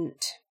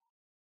important.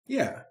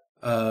 Yeah.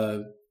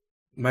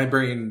 My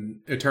brain,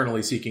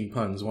 eternally seeking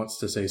puns, wants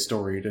to say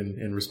storied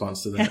in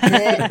response to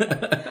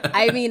that.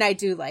 I mean, I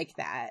do like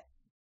that.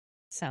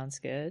 Sounds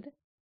good.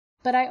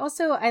 But I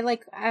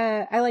like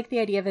the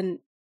idea of an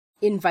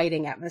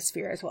inviting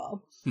atmosphere as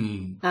well.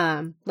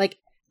 Like,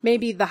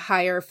 maybe the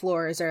higher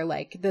floors are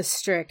like the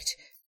strict,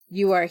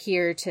 you are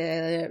here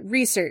to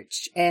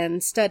research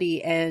and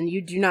study and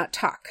you do not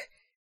talk.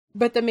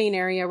 But the main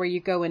area where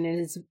you go in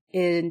is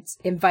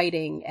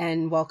inviting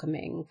and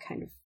welcoming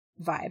kind of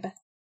vibe.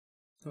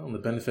 Well, the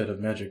benefit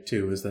of magic,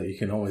 too, is that you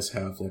can always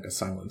have, like, a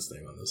silence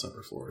thing on those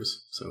upper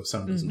floors, so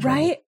sound doesn't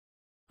travel. Right?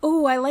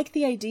 Oh, I like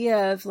the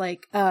idea of,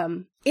 like,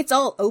 it's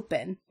all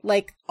open.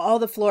 Like, all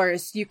the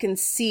floors you can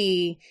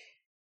see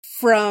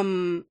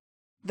from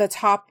the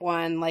top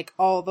one, like,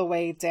 all the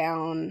way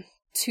down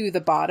to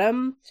the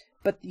bottom.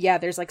 But, yeah,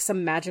 there's, like,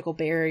 some magical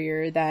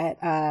barrier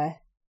that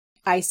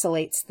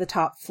isolates the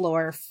top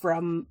floor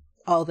from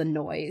all the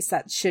noise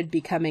that should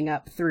be coming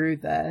up through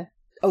the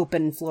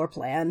open floor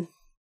plan.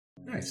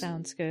 Nice.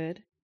 Sounds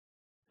good.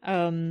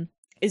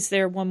 Is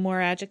there one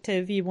more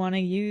adjective you want to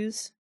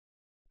use?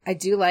 I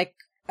do like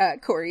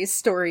Corey's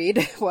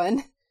storied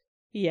one.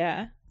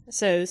 Yeah.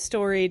 So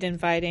storied,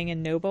 inviting,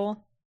 and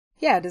noble.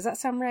 Yeah, does that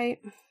sound right?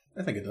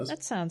 I think it does.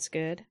 That sounds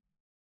good.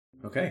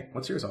 Okay,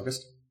 what's yours,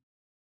 August?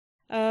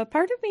 Part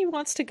of me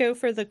wants to go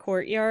for the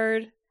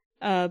courtyard,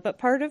 but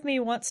part of me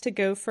wants to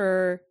go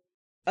for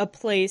a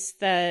place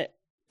that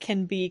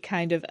can be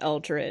kind of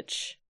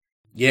eldritch.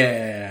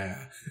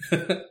 Yeah!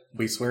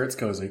 We swear it's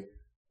cozy.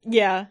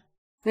 Yeah.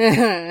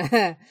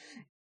 I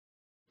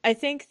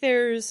think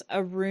there's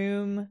a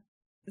room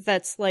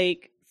that's,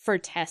 like, for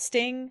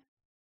testing.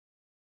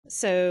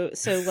 So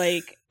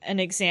like, an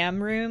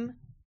exam room.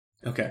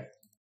 Okay.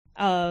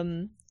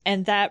 And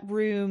that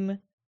room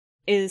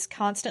is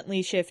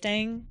constantly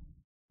shifting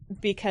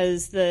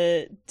because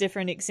the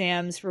different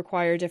exams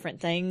require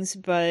different things,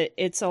 but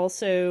it's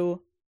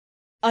also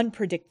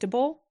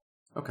unpredictable.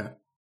 Okay.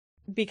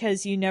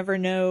 Because you never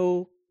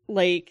know,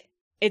 like,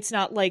 it's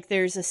not like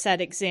there's a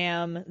set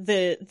exam.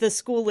 The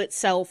school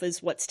itself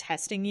is what's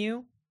testing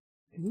you.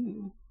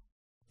 Ooh.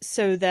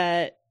 So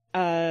that,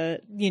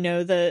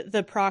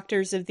 the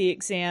proctors of the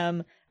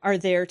exam are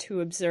there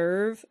to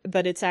observe,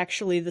 but it's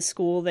actually the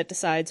school that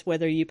decides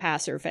whether you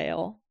pass or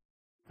fail.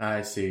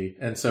 I see.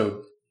 And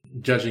so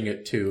judging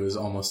it, too, is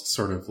almost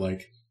sort of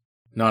like,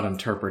 not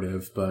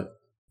interpretive, but,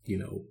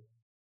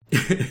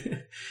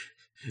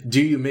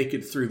 do you make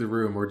it through the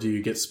room, or do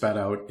you get spat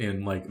out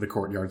in, like, the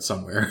courtyard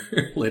somewhere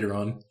later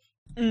on?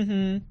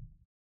 Mm-hmm.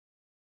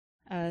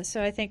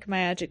 So I think my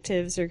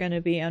adjectives are going to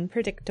be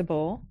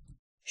unpredictable,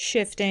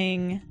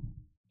 shifting,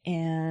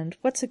 and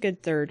what's a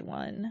good third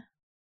one?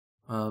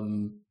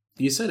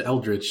 You said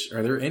eldritch.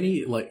 Are there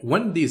any, like,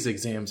 when these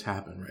exams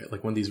happen, right?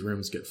 Like, when these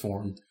rooms get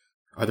formed,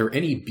 are there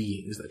any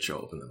beings that show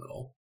up in the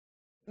middle?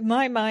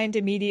 My mind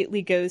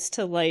immediately goes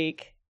to,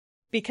 like,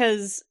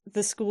 because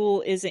the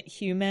school isn't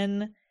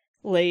human,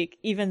 like,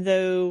 even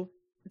though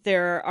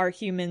there are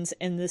humans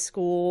in the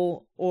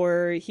school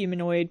or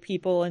humanoid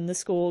people in the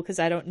school, because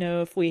I don't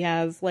know if we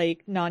have,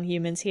 like,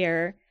 non-humans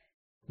here,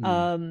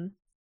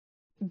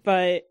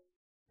 but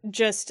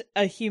just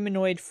a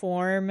humanoid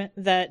form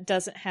that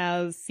doesn't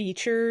have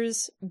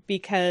features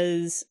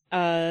because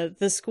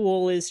the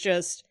school's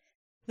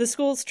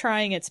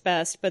trying its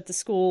best, but the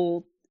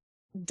school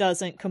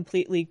doesn't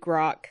completely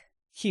grok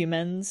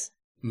humans.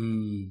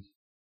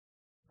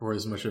 Or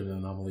as much of an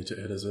anomaly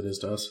to it as it is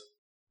to us.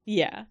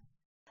 Yeah.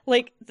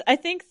 Like, I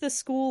think the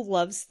school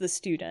loves the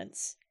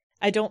students.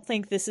 I don't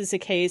think this is a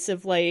case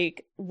of,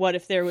 like, what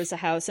if there was a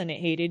house and it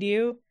hated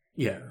you?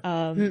 Yeah.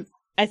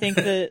 I think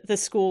the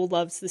school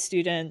loves the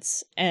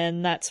students,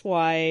 and that's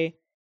why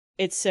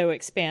it's so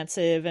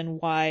expansive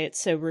and why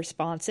it's so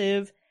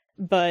responsive.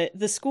 But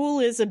the school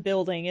is a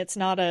building. It's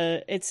not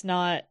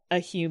a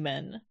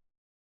human.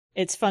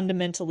 It's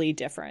fundamentally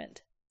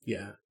different.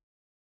 Yeah.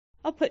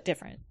 I'll put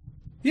different.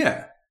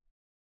 Yeah.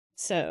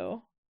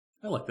 So.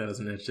 I like that as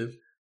an adjective.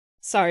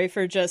 Sorry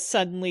for just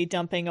suddenly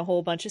dumping a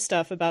whole bunch of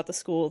stuff about the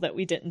school that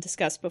we didn't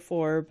discuss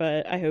before,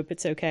 but I hope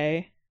it's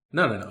okay.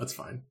 No, it's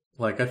fine.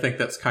 Like, I think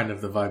that's kind of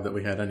the vibe that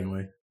we had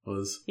anyway,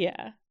 was...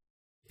 Yeah.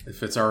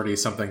 If it's already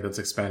something that's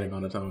expanding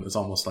on its own, it's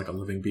almost like a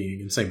living being,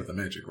 and same with the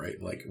magic, right?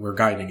 Like, we're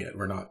guiding it,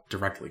 we're not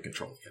directly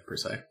controlling it, per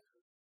se.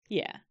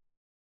 Yeah.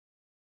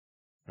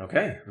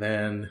 Okay,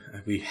 then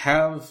we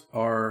have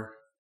our...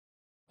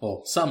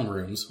 Well, some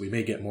rooms. We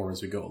may get more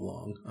as we go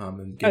along,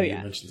 and Gaby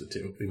mentions it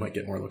too. We might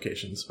get more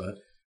locations, but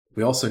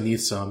we also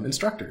need some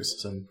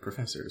instructors, some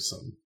professors,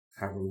 some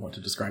however we want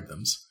to describe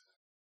them.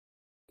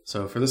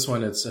 So for this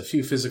one, it's a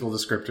few physical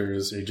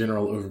descriptors, a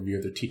general overview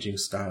of their teaching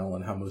style,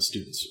 and how most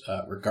students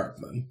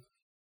regard them.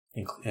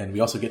 And we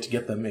also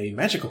get them a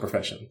magical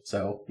profession,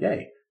 so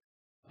yay.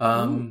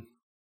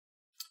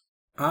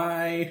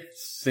 I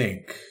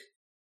think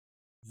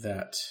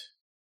that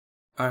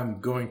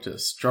I'm going to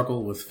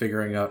struggle with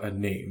figuring out a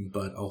name,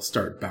 but I'll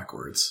start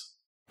backwards.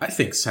 I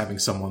think having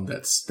someone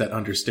that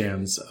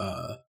understands,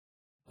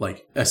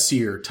 like a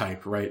seer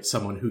type, right?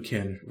 Someone who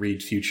can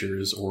read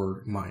futures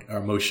or my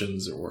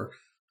emotions or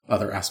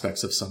other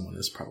aspects of someone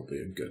is probably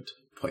a good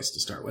place to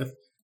start with.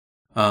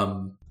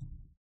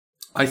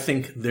 I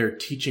think their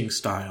teaching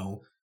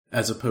style,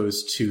 as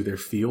opposed to their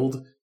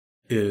field,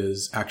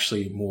 is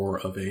actually more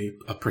of a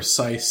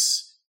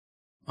precise,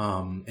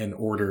 and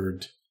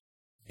ordered,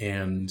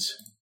 and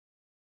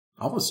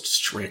almost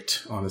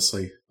strict,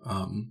 honestly,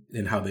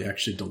 in how they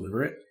actually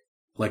deliver it.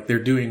 Like,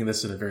 they're doing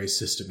this in a very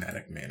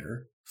systematic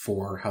manner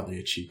for how they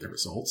achieve their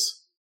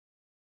results.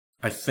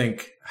 I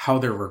think how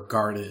they're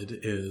regarded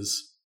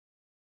is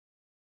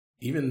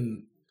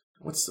even,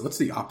 what's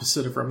the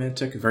opposite of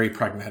romantic? A very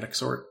pragmatic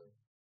sort,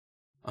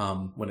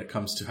 when it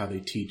comes to how they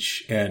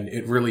teach. And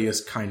it really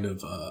is kind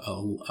of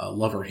a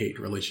love-or-hate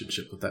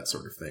relationship with that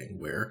sort of thing,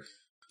 where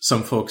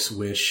some folks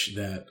wish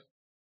that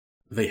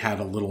they had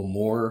a little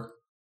more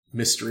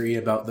mystery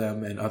about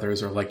them, and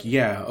others are like,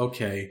 yeah,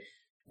 okay,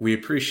 we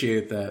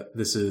appreciate that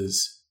this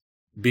is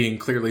being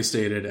clearly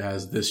stated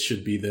as this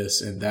should be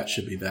this and that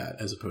should be that,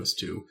 as opposed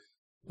to,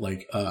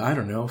 like, I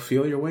don't know,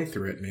 feel your way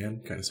through it,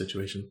 man, kind of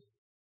situation.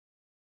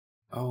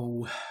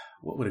 Oh,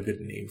 what would a good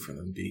name for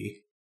them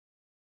be?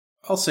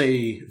 I'll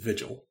say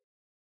Vigil.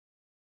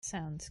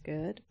 Sounds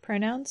good.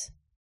 Pronouns?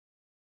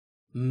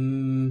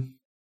 He,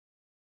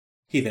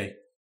 they.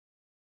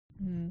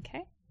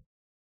 Okay.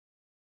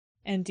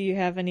 And do you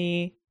have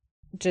any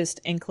just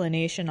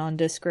inclination on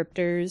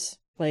descriptors,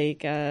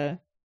 like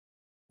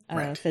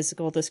Right.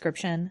 physical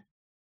description?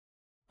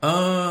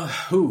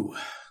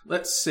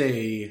 Let's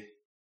say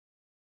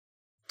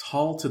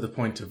tall to the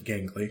point of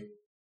gangly.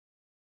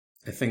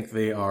 I think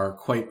they are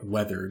quite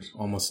weathered,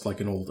 almost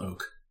like an old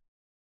oak.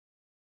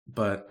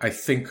 But I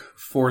think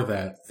for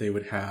that, they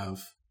would have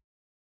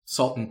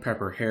salt and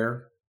pepper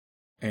hair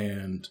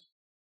and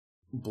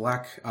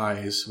black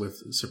eyes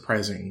with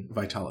surprising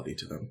vitality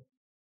to them.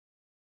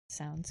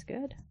 Sounds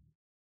good.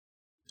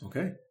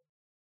 Okay.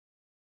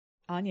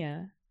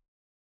 Anya.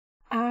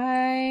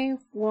 I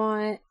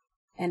want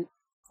an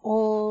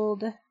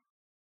old,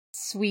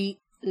 sweet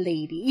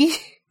lady.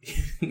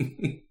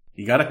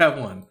 You gotta have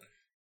one.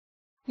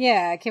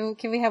 Yeah, can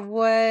we have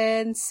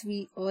one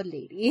sweet old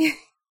lady?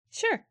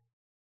 Sure.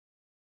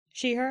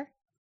 She, her?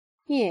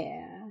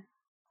 Yeah.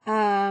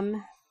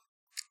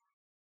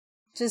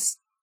 Just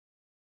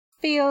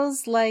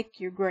feels like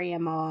your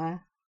grandma.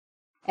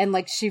 And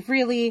like she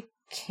really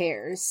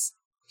cares.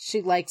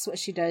 She likes what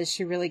she does.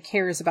 She really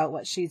cares about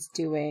what she's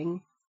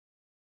doing.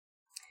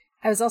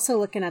 I was also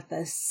looking at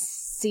the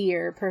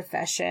seer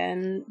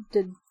profession.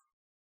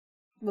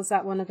 Was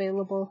that one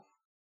available?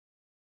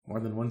 More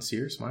than one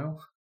seer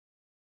smile?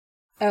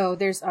 Oh,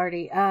 there's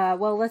already,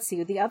 well, let's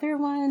see. The other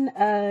one,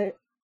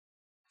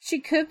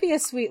 she could be a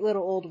sweet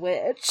little old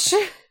witch.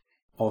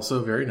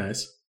 Also very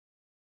nice.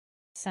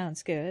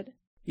 Sounds good.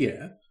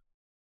 Yeah.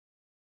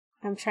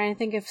 I'm trying to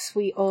think of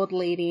sweet old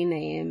lady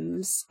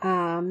names.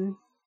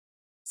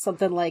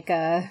 Something like,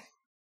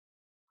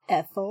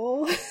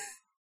 Ethel.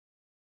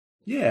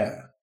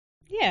 Yeah.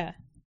 Yeah.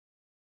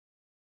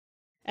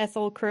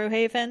 Ethel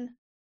Crowhaven?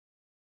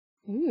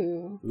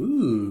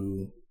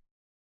 Ooh.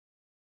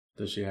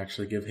 Does she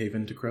actually give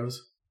haven to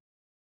crows?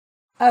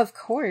 Of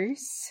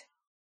course.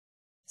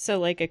 So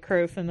like a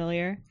crow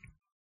familiar?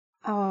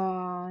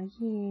 Aw,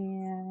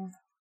 yeah.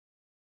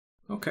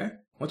 Okay.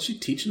 What's she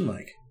teaching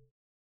like?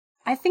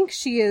 I think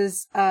she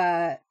is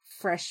a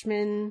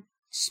freshman,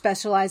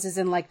 specializes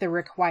in like the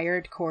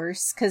required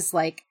course, because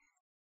like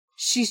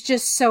she's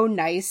just so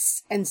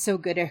nice and so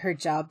good at her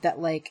job that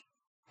like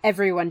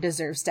everyone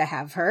deserves to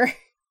have her.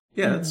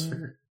 Yeah, that's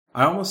fair.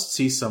 I almost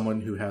see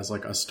someone who has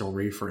like a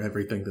story for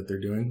everything that they're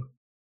doing.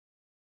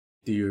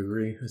 Do you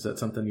agree? Is that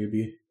something you'd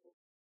be?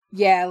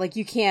 Yeah, like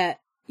you can't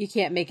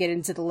make it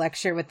into the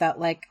lecture without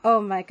like, oh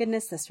my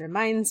goodness, this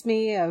reminds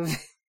me of.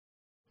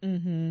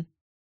 Mm-hmm.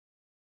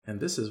 And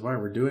this is why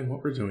we're doing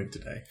what we're doing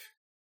today.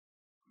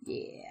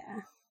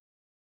 Yeah.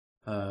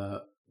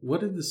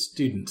 What did the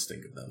students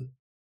think of them?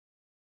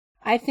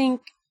 I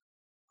think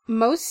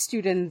most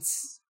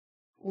students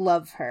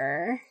love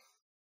her.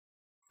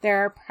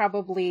 There are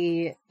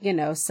probably,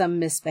 some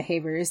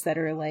misbehaviors that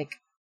are like,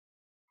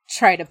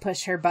 try to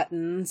push her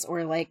buttons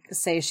or like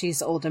say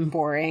she's old and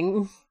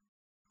boring.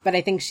 But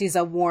I think she's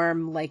a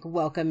warm, like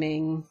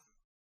welcoming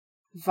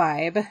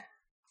vibe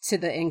to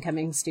the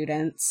incoming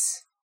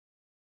students.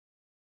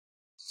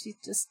 She's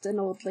just an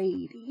old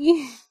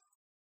lady.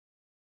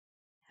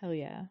 Hell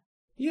yeah.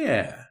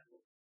 Yeah.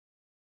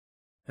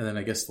 And then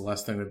I guess the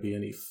last thing would be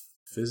any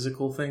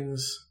physical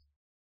things.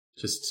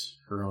 Just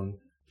her own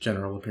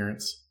general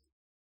appearance.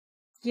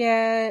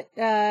 Yeah,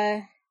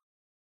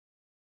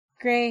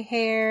 gray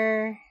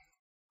hair,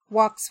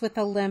 walks with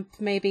a limp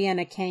maybe and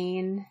a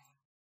cane.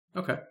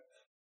 Okay.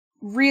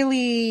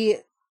 Really,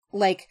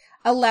 like,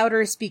 a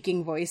louder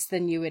speaking voice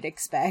than you would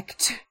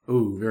expect.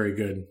 Ooh, very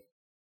good.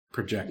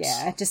 Projects.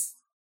 Yeah, it just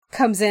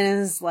comes in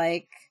as,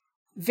 like,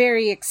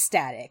 very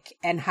ecstatic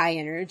and high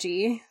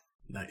energy.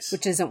 Nice.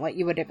 Which isn't what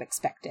you would have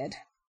expected.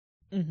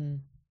 Mm-hmm.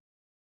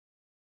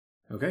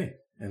 Okay,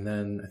 and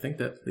then I think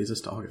that leads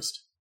us to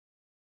August.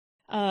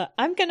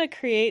 I'm gonna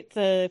create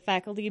the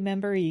faculty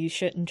member you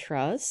shouldn't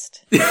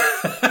trust. Have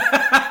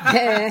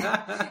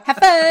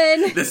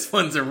fun! This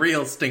one's a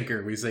real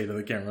stinker, we say to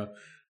the camera.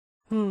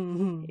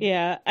 Mm-hmm.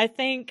 Yeah, I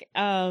think,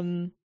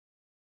 how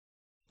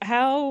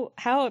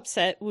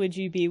upset would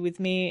you be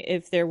with me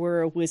if there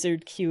were a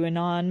wizard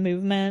QAnon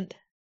movement?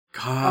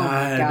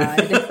 God. Oh my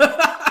God.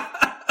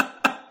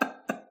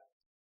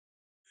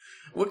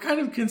 What kind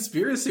of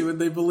conspiracy would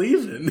they believe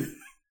in?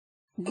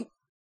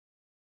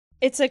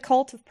 It's a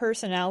cult of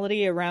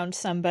personality around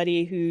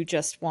somebody who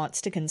just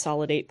wants to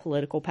consolidate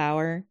political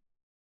power.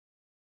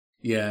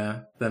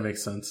 Yeah, that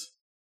makes sense.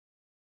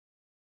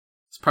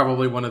 It's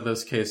probably one of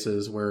those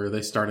cases where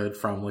they started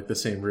from like the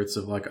same roots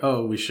of like,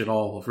 oh, we should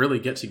all really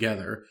get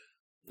together.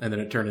 And then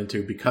it turned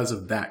into because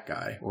of that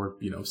guy or,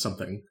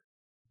 something.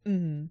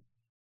 Mm-hmm.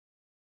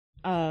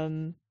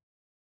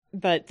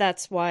 But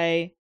that's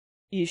why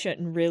you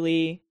shouldn't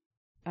really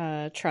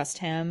trust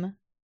him.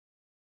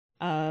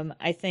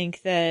 I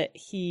think that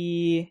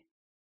he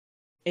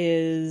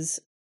is,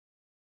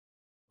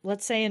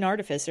 let's say, an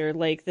artificer.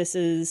 Like, this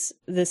is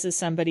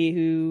somebody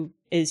who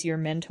is your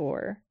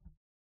mentor.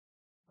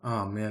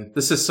 Oh man,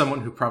 this is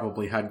someone who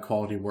probably had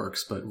quality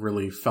works, but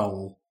really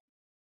fell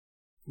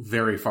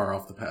very far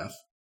off the path.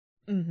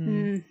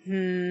 Mm-hmm.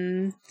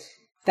 Mm-hmm.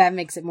 That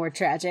makes it more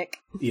tragic.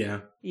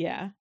 Yeah.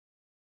 Yeah.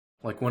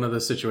 Like one of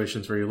those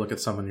situations where you look at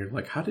someone and you're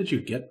like, how did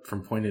you get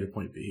from point A to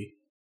point B?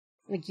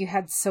 Like, you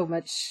had so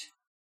much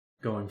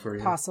going for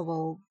you.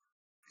 Possible.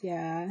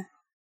 Yeah.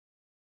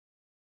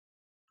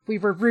 We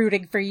were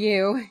rooting for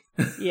you.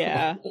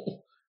 Yeah.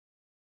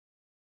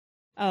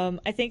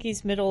 I think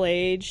he's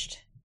middle-aged,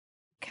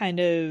 kind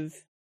of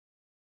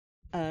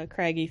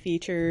craggy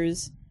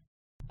features.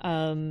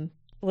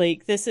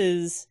 Like this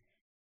is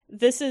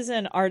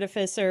an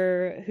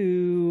artificer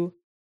who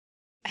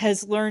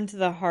has learned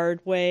the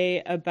hard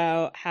way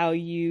about how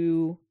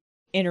you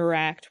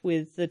interact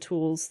with the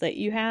tools that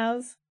you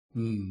have.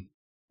 Hmm.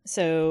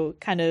 So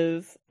kind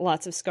of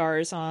lots of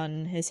scars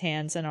on his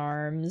hands and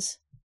arms.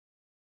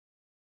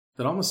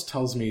 That almost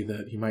tells me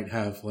that he might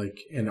have like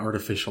an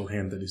artificial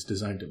hand that he's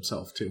designed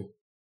himself too.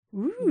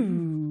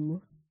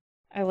 Ooh.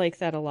 I like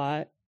that a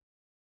lot.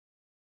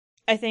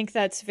 I think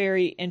that's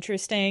very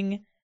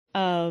interesting,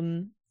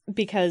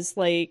 because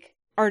like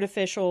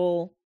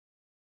artificial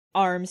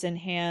arms and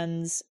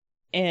hands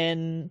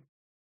in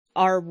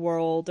our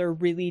world are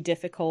really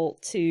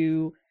difficult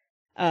to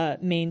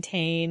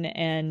maintain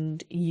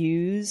and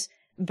use,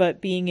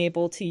 but being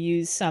able to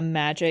use some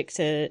magic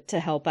to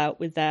help out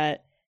with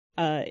that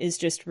is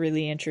just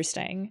really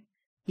interesting.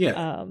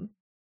 Yeah.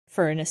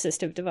 For an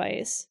assistive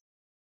device.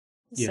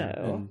 Yeah,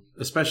 So. and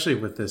especially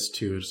with this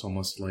too, it's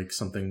almost like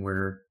something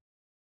where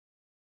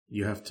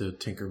you have to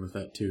tinker with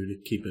that too to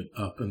keep it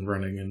up and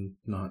running and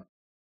not.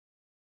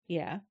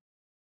 Yeah.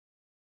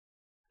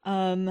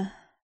 I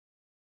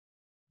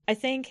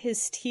think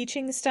his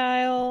teaching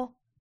style,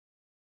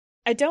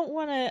 I don't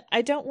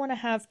want to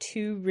have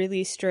two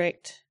really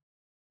strict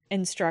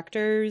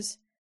instructors,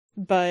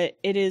 but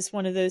it is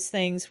one of those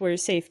things where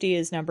safety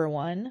is number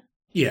one.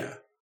 Yeah.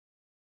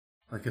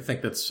 Like, I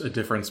think that's a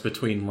difference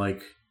between,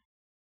 like,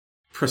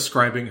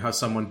 prescribing how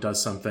someone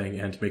does something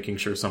and making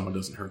sure someone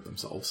doesn't hurt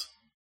themselves.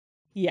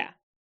 Yeah.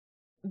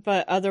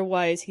 But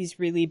otherwise, he's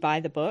really by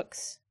the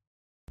books.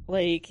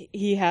 Like,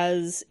 he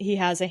has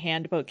a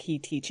handbook he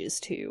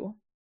teaches to.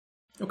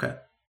 Okay.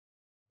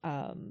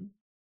 And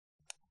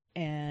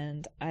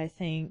I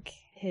think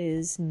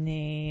his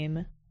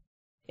name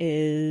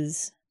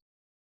is...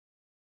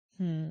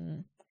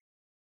 I'm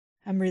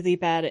really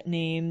bad at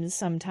names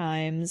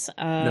sometimes.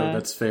 No,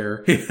 that's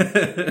fair.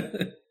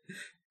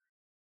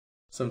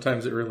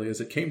 Sometimes it really is.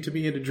 It came to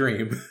me in a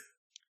dream.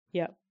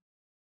 Yep.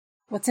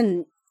 What's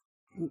an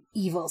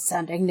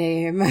evil-sounding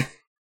name?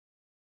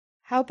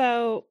 How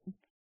about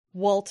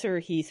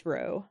Walter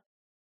Heathrow?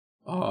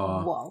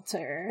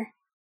 Walter.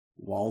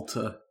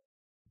 Walter.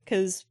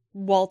 Because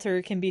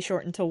Walter can be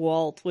shortened to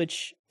Walt,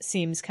 which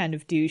seems kind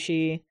of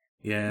douchey.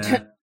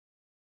 Yeah.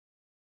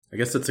 I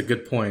guess that's a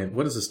good point.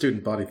 What does the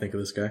student body think of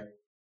this guy?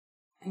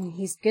 And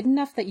he's good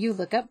enough that you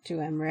look up to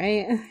him,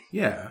 right?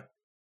 Yeah.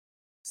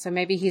 So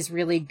maybe he's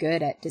really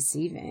good at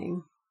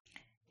deceiving.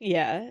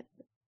 Yeah.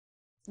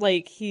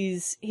 Like,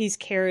 he's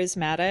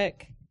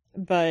charismatic,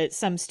 but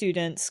some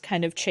students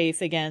kind of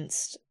chafe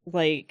against,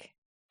 like,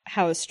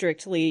 how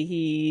strictly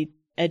he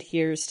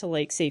adheres to,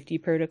 like, safety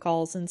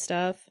protocols and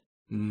stuff.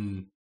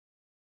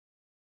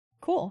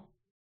 Cool.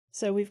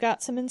 So we've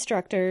got some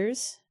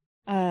instructors.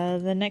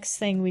 The next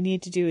thing we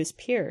need to do is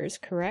peers,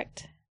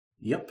 correct?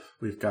 Yep,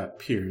 we've got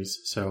peers.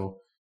 So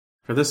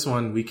for this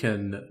one, we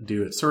can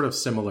do it sort of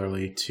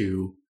similarly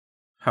to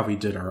how we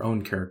did our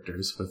own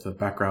characters with the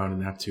background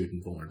and aptitude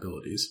and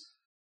vulnerabilities.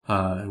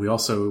 We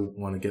also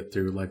want to get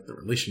through like the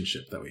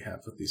relationship that we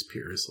have with these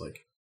peers,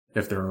 like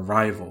if they're a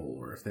rival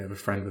or if they have a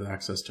friend with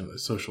access to another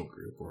social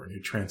group or a new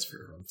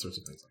transfer or sorts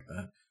of things like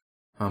that.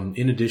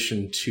 In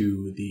addition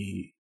to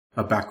the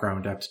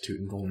background, aptitude,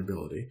 and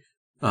vulnerability,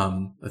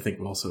 I think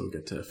we'll also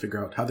get to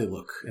figure out how they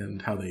look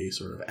and how they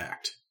sort of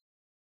act.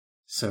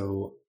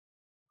 So,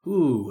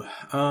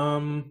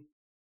 I'm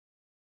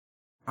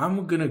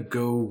gonna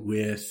go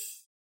with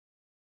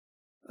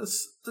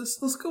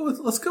let's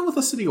go with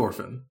a city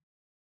orphan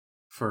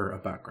for a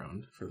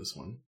background for this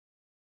one.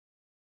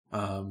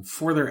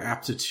 For their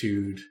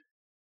aptitude,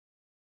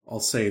 I'll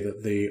say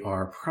that they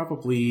are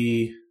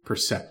probably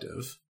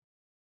perceptive.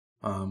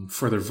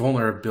 For their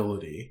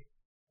vulnerability,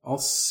 I'll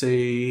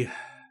say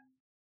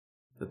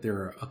that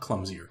they're a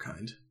clumsier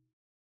kind.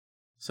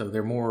 So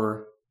they're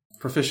more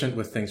proficient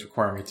with things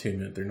requiring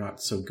attunement. They're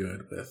not so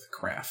good with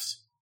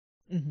crafts.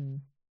 Mm-hmm.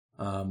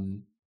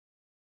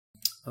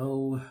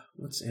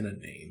 What's in a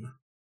name?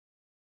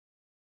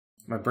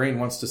 My brain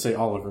wants to say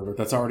Oliver, but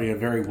that's already a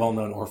very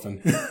well-known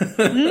orphan.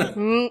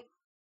 Mm-hmm.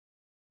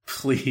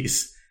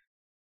 Please.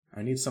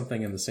 I need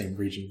something in the same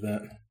region of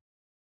that.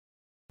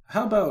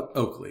 How about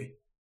Oakley?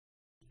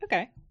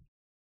 Okay.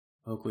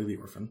 Oakley the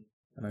orphan.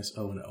 A nice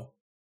O and O.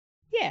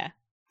 Yeah.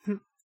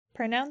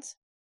 Pronouns?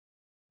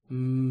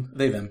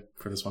 They, them,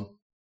 for this one.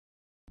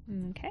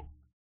 Okay.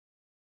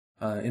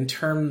 In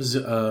terms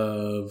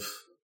of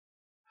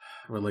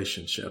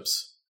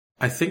relationships,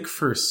 I think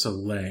for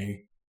Soleil,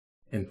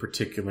 in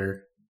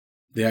particular,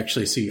 they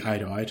actually see eye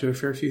to eye to a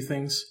fair few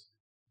things.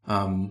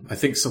 I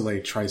think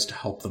Soleil tries to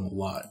help them a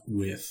lot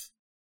with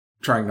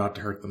trying not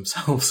to hurt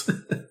themselves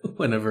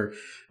whenever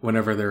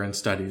they're in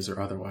studies or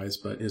otherwise,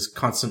 but is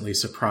constantly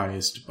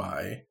surprised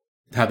by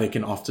how they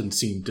can often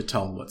seem to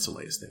tell what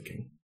Soleil is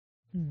thinking.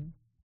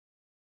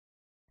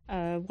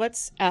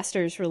 What's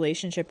Aster's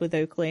relationship with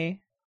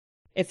Oakley,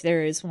 if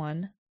there is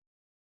one?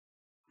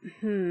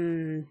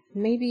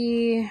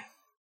 Maybe,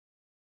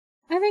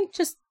 I think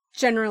just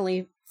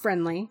generally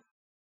friendly.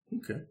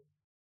 Okay.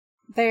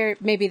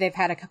 Maybe they've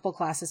had a couple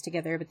classes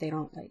together, but they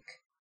don't, like,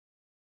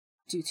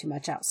 do too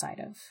much outside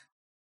of.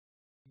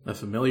 A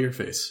familiar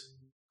face.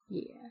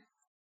 Yeah.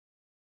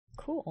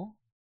 Cool.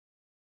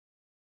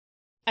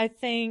 I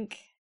think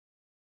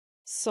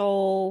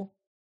Sol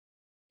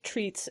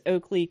treats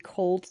Oakley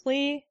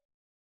coldly,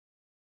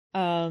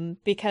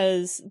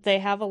 because they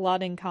have a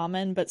lot in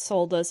common, but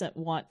Sol doesn't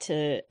want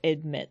to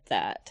admit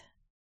that.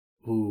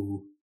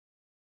 Ooh.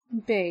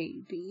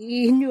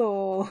 Baby,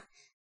 no.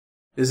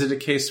 Is it a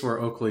case where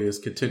Oakley is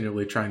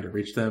continually trying to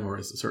reach them, or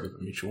is it sort of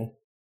a mutual?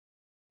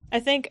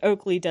 I think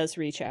Oakley does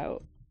reach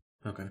out.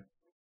 Okay.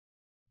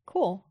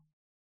 Cool.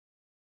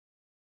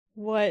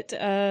 What,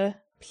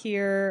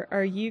 peer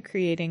are you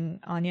creating,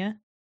 Anya?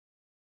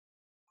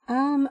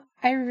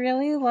 I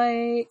really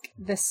like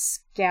the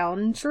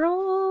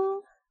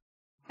scoundrel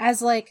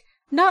as, like,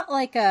 not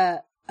like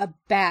a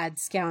bad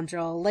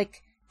scoundrel,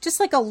 like, just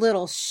like a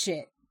little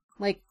shit.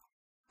 Like,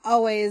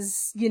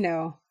 always,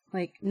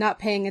 like, not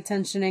paying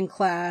attention in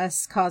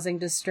class, causing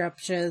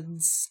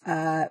disruptions,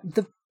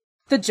 the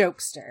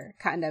jokester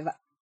kind of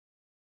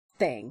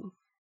thing.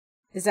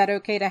 Is that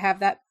okay to have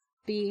that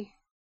be?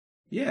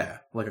 Yeah,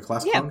 like a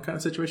class clown kind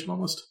of situation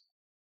almost?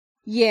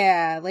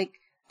 Yeah, like,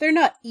 they're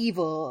not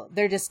evil,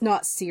 they're just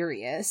not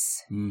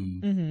serious.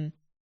 Mm-hmm.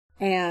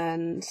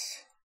 And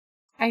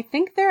I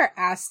think they're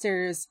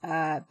Aster's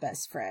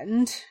best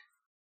friend.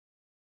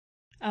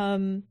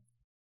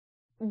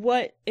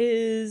 What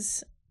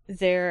is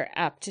their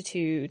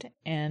aptitude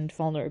and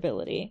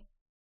vulnerability?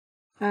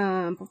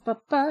 Aptitude.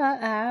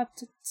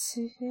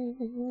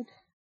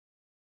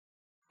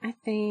 I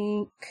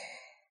think,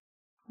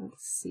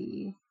 let's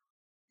see.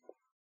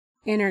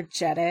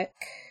 Energetic.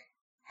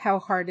 How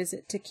hard is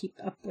it to keep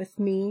up with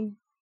me?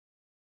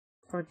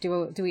 Or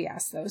do we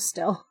ask those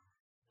still?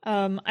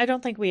 I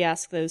don't think we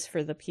ask those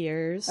for the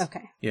peers.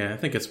 Okay. Yeah, I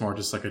think it's more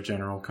just like a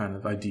general kind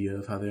of idea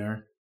of how they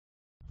are.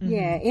 Mm-hmm.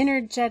 Yeah,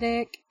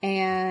 energetic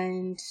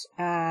and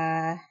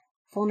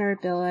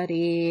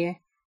vulnerability.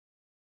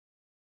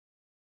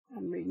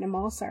 I'm reading them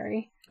all,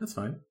 sorry. That's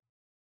fine.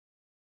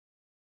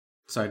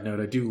 Side note,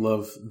 I do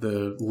love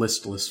the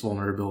list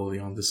vulnerability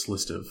on this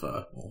list of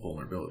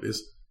vulnerabilities,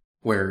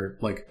 where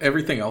like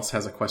everything else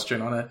has a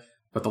question on it,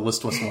 but the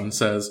listless one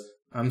says,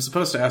 I'm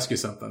supposed to ask you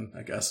something,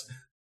 I guess.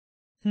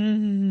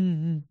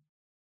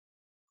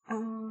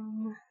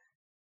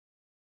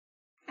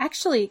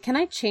 Actually, can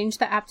I change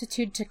the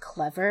aptitude to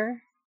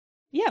clever?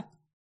 Yeah.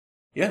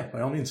 Yeah,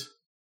 by all means.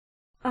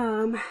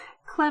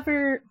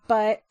 Clever,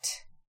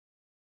 but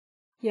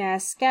yeah,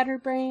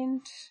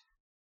 scatterbrained.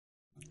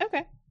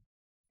 Okay.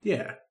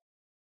 Yeah.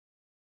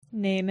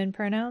 Name and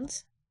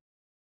pronouns?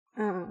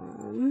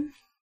 Not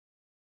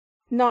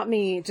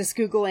me, just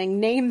Googling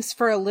names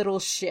for a little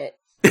shit.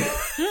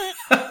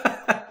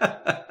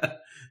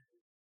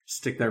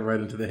 Stick that right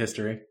into the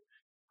history.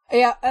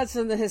 Yeah, that's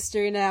in the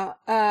history now.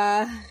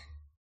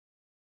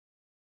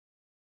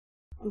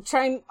 I'm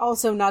trying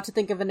also not to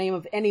think of a name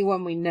of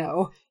anyone we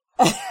know.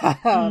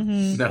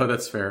 No,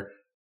 that's fair.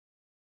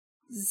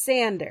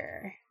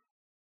 Xander.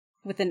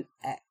 With an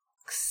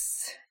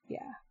X.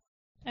 Yeah.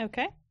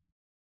 Okay.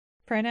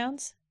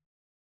 Pronouns?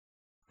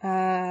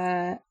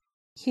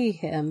 He,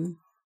 him.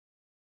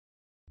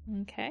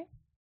 Okay.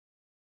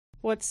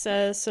 What's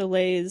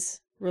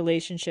Soleil's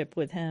relationship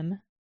with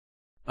him?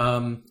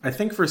 I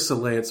think for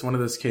Soleil, it's one of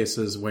those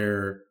cases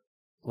where,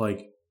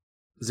 like,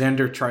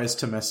 Xander tries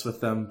to mess with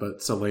them,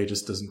 but Soleil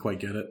just doesn't quite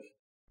get it.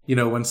 You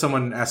know, when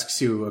someone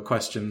asks you a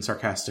question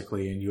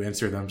sarcastically and you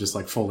answer them just,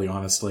 like, fully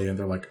honestly, and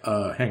they're like,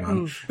 hang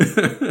on.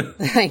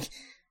 Like,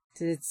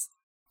 it's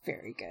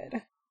very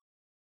good.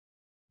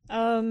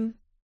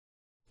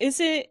 Is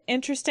it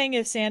interesting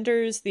if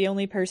Xander's the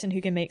only person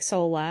who can make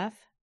Sol laugh?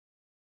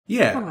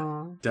 Yeah,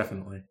 Aww.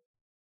 definitely.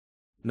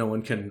 No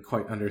one can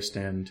quite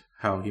understand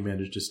how he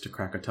manages to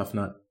crack a tough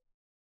nut.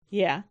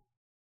 Yeah.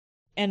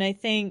 And I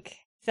think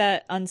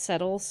that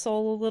unsettles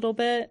Sol a little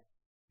bit.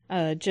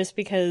 Just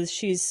because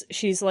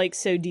she's like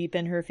so deep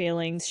in her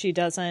feelings, she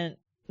doesn't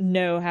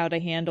know how to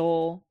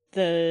handle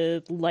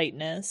the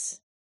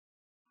lightness.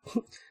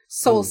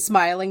 Sol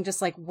smiling,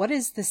 just like, what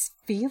is this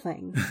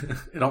feeling?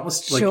 It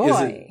almost, like, Joy.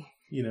 is it,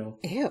 you know,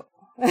 Ew.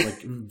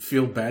 like,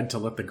 feel bad to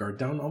let the guard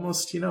down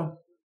almost, you know?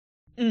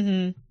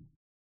 Mm-hmm.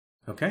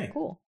 Okay.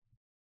 Cool.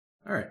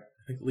 All right.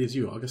 I think it leaves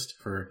you, August,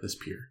 for this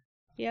peer.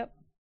 Yep.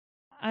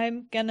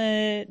 I'm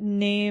gonna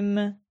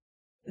name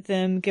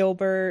them.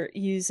 Gilbert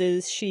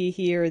uses she,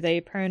 he, or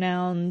they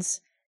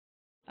pronouns.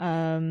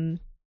 I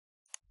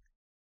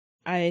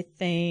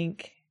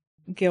think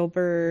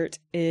Gilbert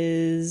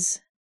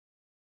is...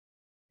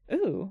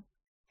 Ooh.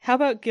 How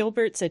about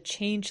Gilbert's a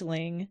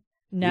changeling,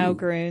 now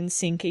grown,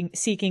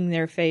 seeking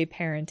their fey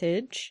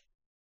parentage?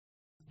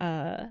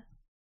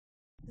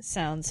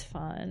 Sounds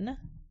fun.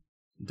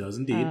 Does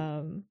indeed.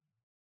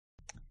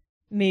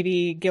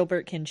 Maybe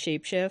Gilbert can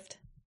shapeshift,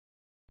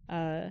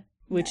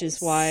 which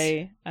is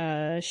why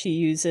she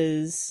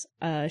uses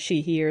she,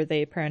 he, or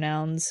they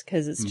pronouns,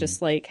 because it's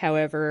just like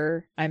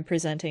however I'm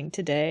presenting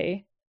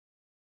today.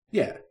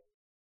 Yeah.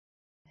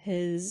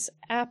 His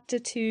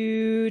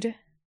aptitude,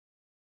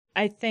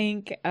 I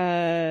think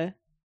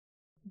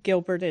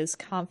Gilbert is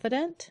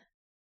confident.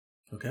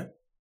 Okay.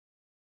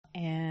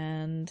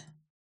 And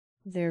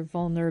their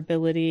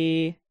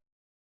vulnerability,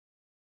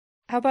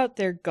 how about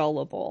they're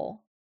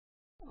gullible?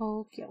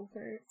 Oh,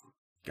 Gilbert.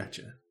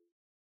 Gotcha.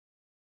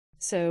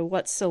 So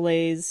what's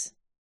Soleil's?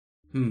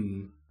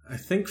 I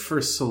think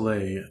for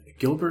Soleil,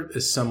 Gilbert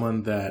is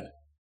someone that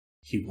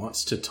he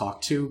wants to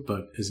talk to,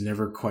 but is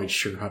never quite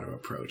sure how to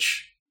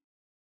approach.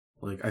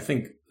 Like, I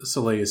think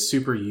Soleil is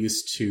super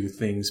used to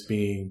things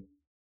being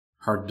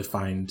hard to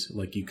find,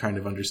 like you kind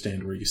of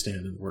understand where you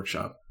stand in the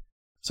workshop.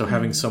 So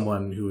having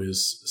someone who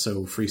is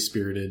so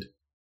free-spirited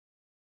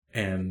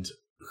and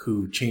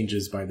who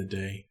changes by the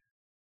day,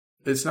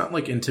 it's not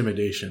like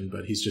intimidation,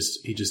 but he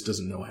just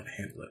doesn't know how to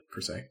handle it,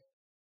 per se.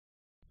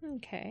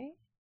 Okay.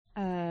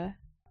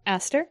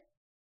 Aster?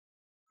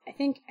 I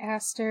think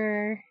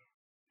Aster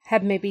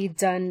had maybe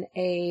done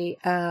a,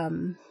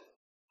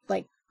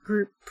 like,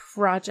 group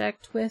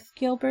project with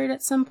Gilbert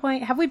at some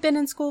point. Have we been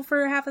in school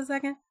for half a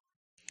second?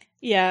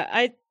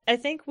 Yeah, I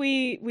think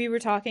we were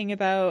talking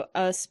about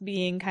us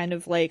being kind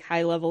of like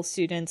high-level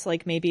students,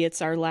 like maybe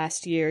it's our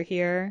last year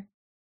here.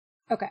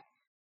 Okay.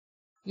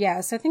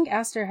 Yeah, so I think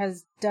Aster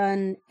has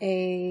done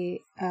a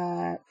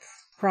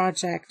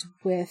project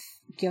with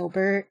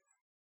Gilbert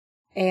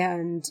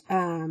and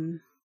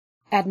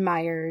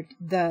admired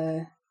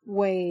the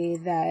way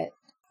that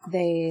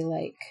they,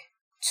 like,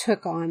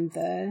 took on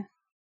the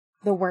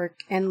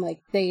work, and,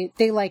 like, they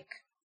like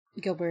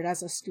Gilbert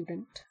as a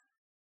student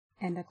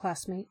and a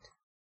classmate.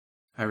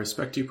 I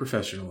respect you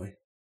professionally.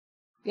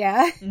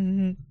 Yeah.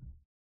 Mm-hmm.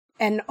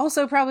 And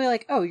also probably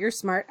like, oh, you're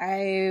smart.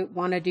 I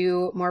want to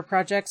do more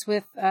projects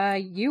with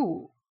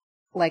you.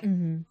 Like,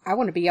 I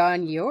want to be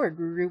on your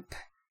group.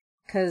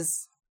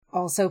 Because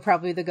also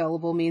probably the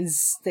gullible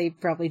means they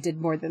probably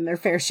did more than their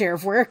fair share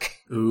of work.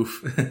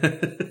 Oof.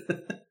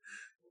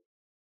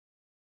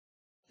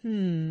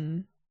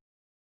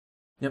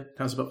 Yep,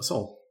 how's about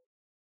Sol?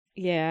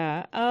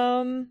 Yeah,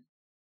 I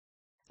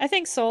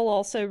think Sol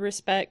also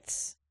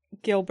respects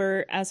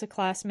Gilbert as a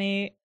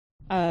classmate,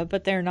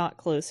 but they're not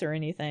close or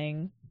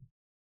anything.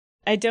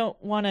 I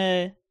don't want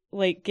to,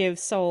 like, give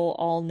Sol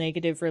all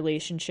negative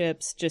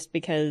relationships just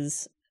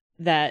because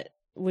that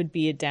would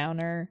be a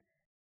downer.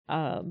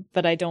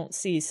 But I don't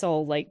see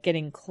Sol, like,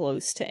 getting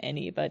close to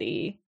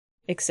anybody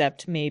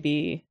except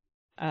maybe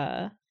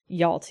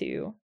y'all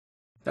two.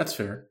 That's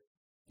fair.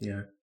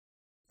 Yeah.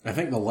 I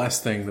think the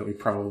last thing that we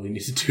probably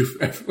need to do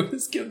for everyone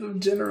is give them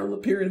general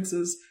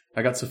appearances.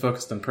 I got so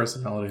focused on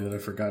personality that I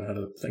forgot how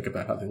to think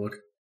about how they look.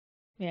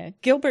 Yeah,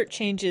 Gilbert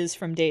changes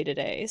from day to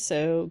day,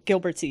 so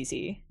Gilbert's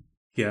easy.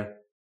 Yeah.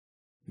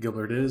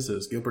 Gilbert is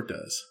as Gilbert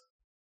does.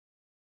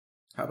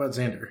 How about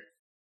Xander?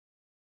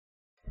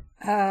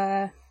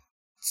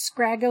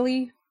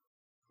 Scraggly.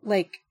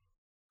 Like,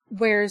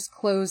 wears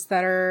clothes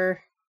that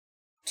are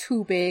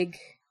too big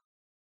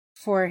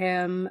for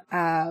him.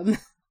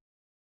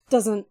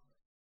 Doesn't,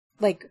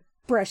 like,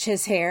 brush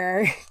his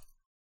hair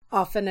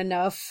often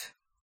enough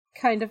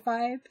kind of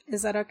vibe.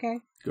 Is that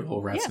okay? Good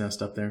whole rat's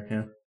nest up there,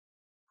 yeah.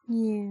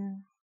 Yeah.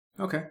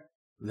 Okay.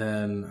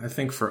 Then I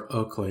think for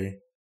Oakley,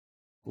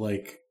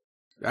 like,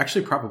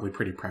 actually probably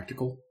pretty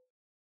practical.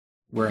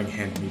 Wearing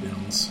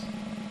hand-me-downs.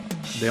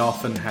 They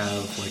often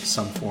have, like,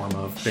 some form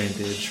of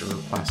bandage or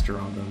plaster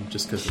on them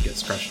just because they get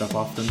scratched up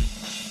often.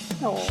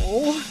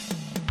 Oh,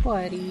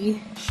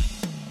 buddy.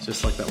 It's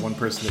just like that one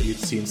person that you'd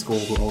see in school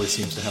who always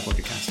seems to have, like,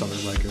 a cast on their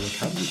leg. You're like,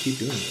 how do you keep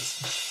doing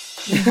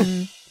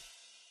this?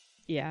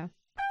 Yeah.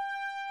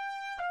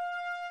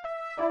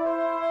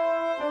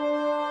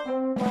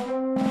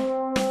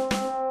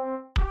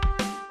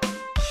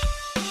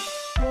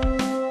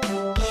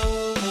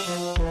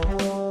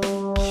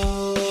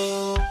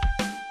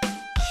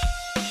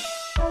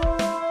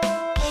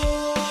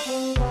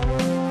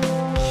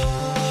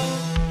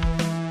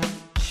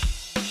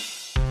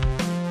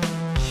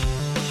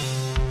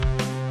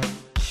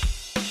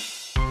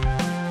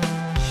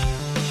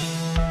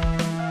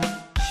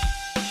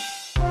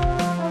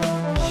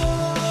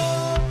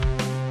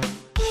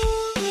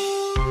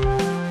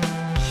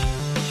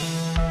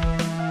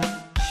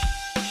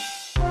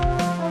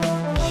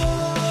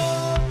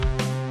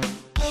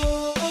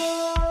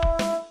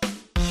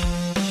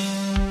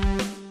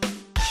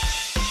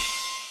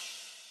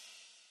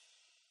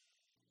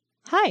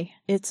 Hi,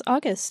 it's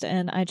August,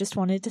 and I just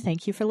wanted to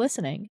thank you for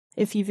listening.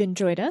 If you've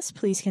enjoyed us,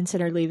 please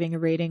consider leaving a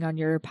rating on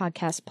your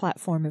podcast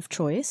platform of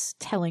choice,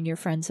 telling your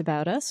friends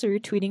about us, or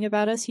tweeting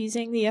about us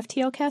using the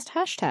FTLcast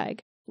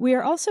hashtag. We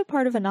are also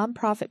part of a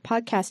nonprofit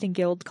podcasting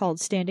guild called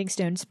Standing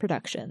Stones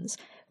Productions.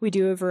 We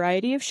do a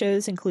variety of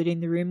shows, including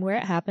The Room Where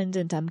It Happened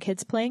and Dumb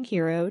Kids Playing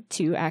Hero,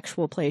 2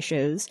 actual play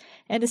shows,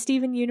 and a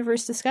Steven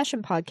Universe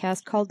discussion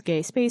podcast called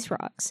Gay Space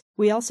Rocks.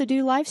 We also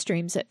do live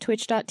streams at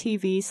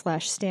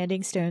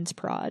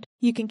twitch.tv/StandingStonesProd.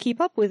 You can keep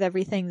up with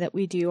everything that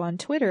we do on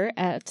Twitter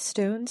at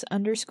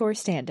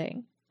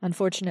Stones_Standing.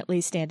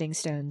 Unfortunately, Standing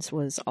Stones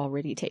was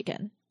already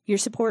taken. Your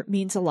support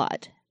means a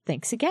lot.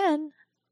 Thanks again!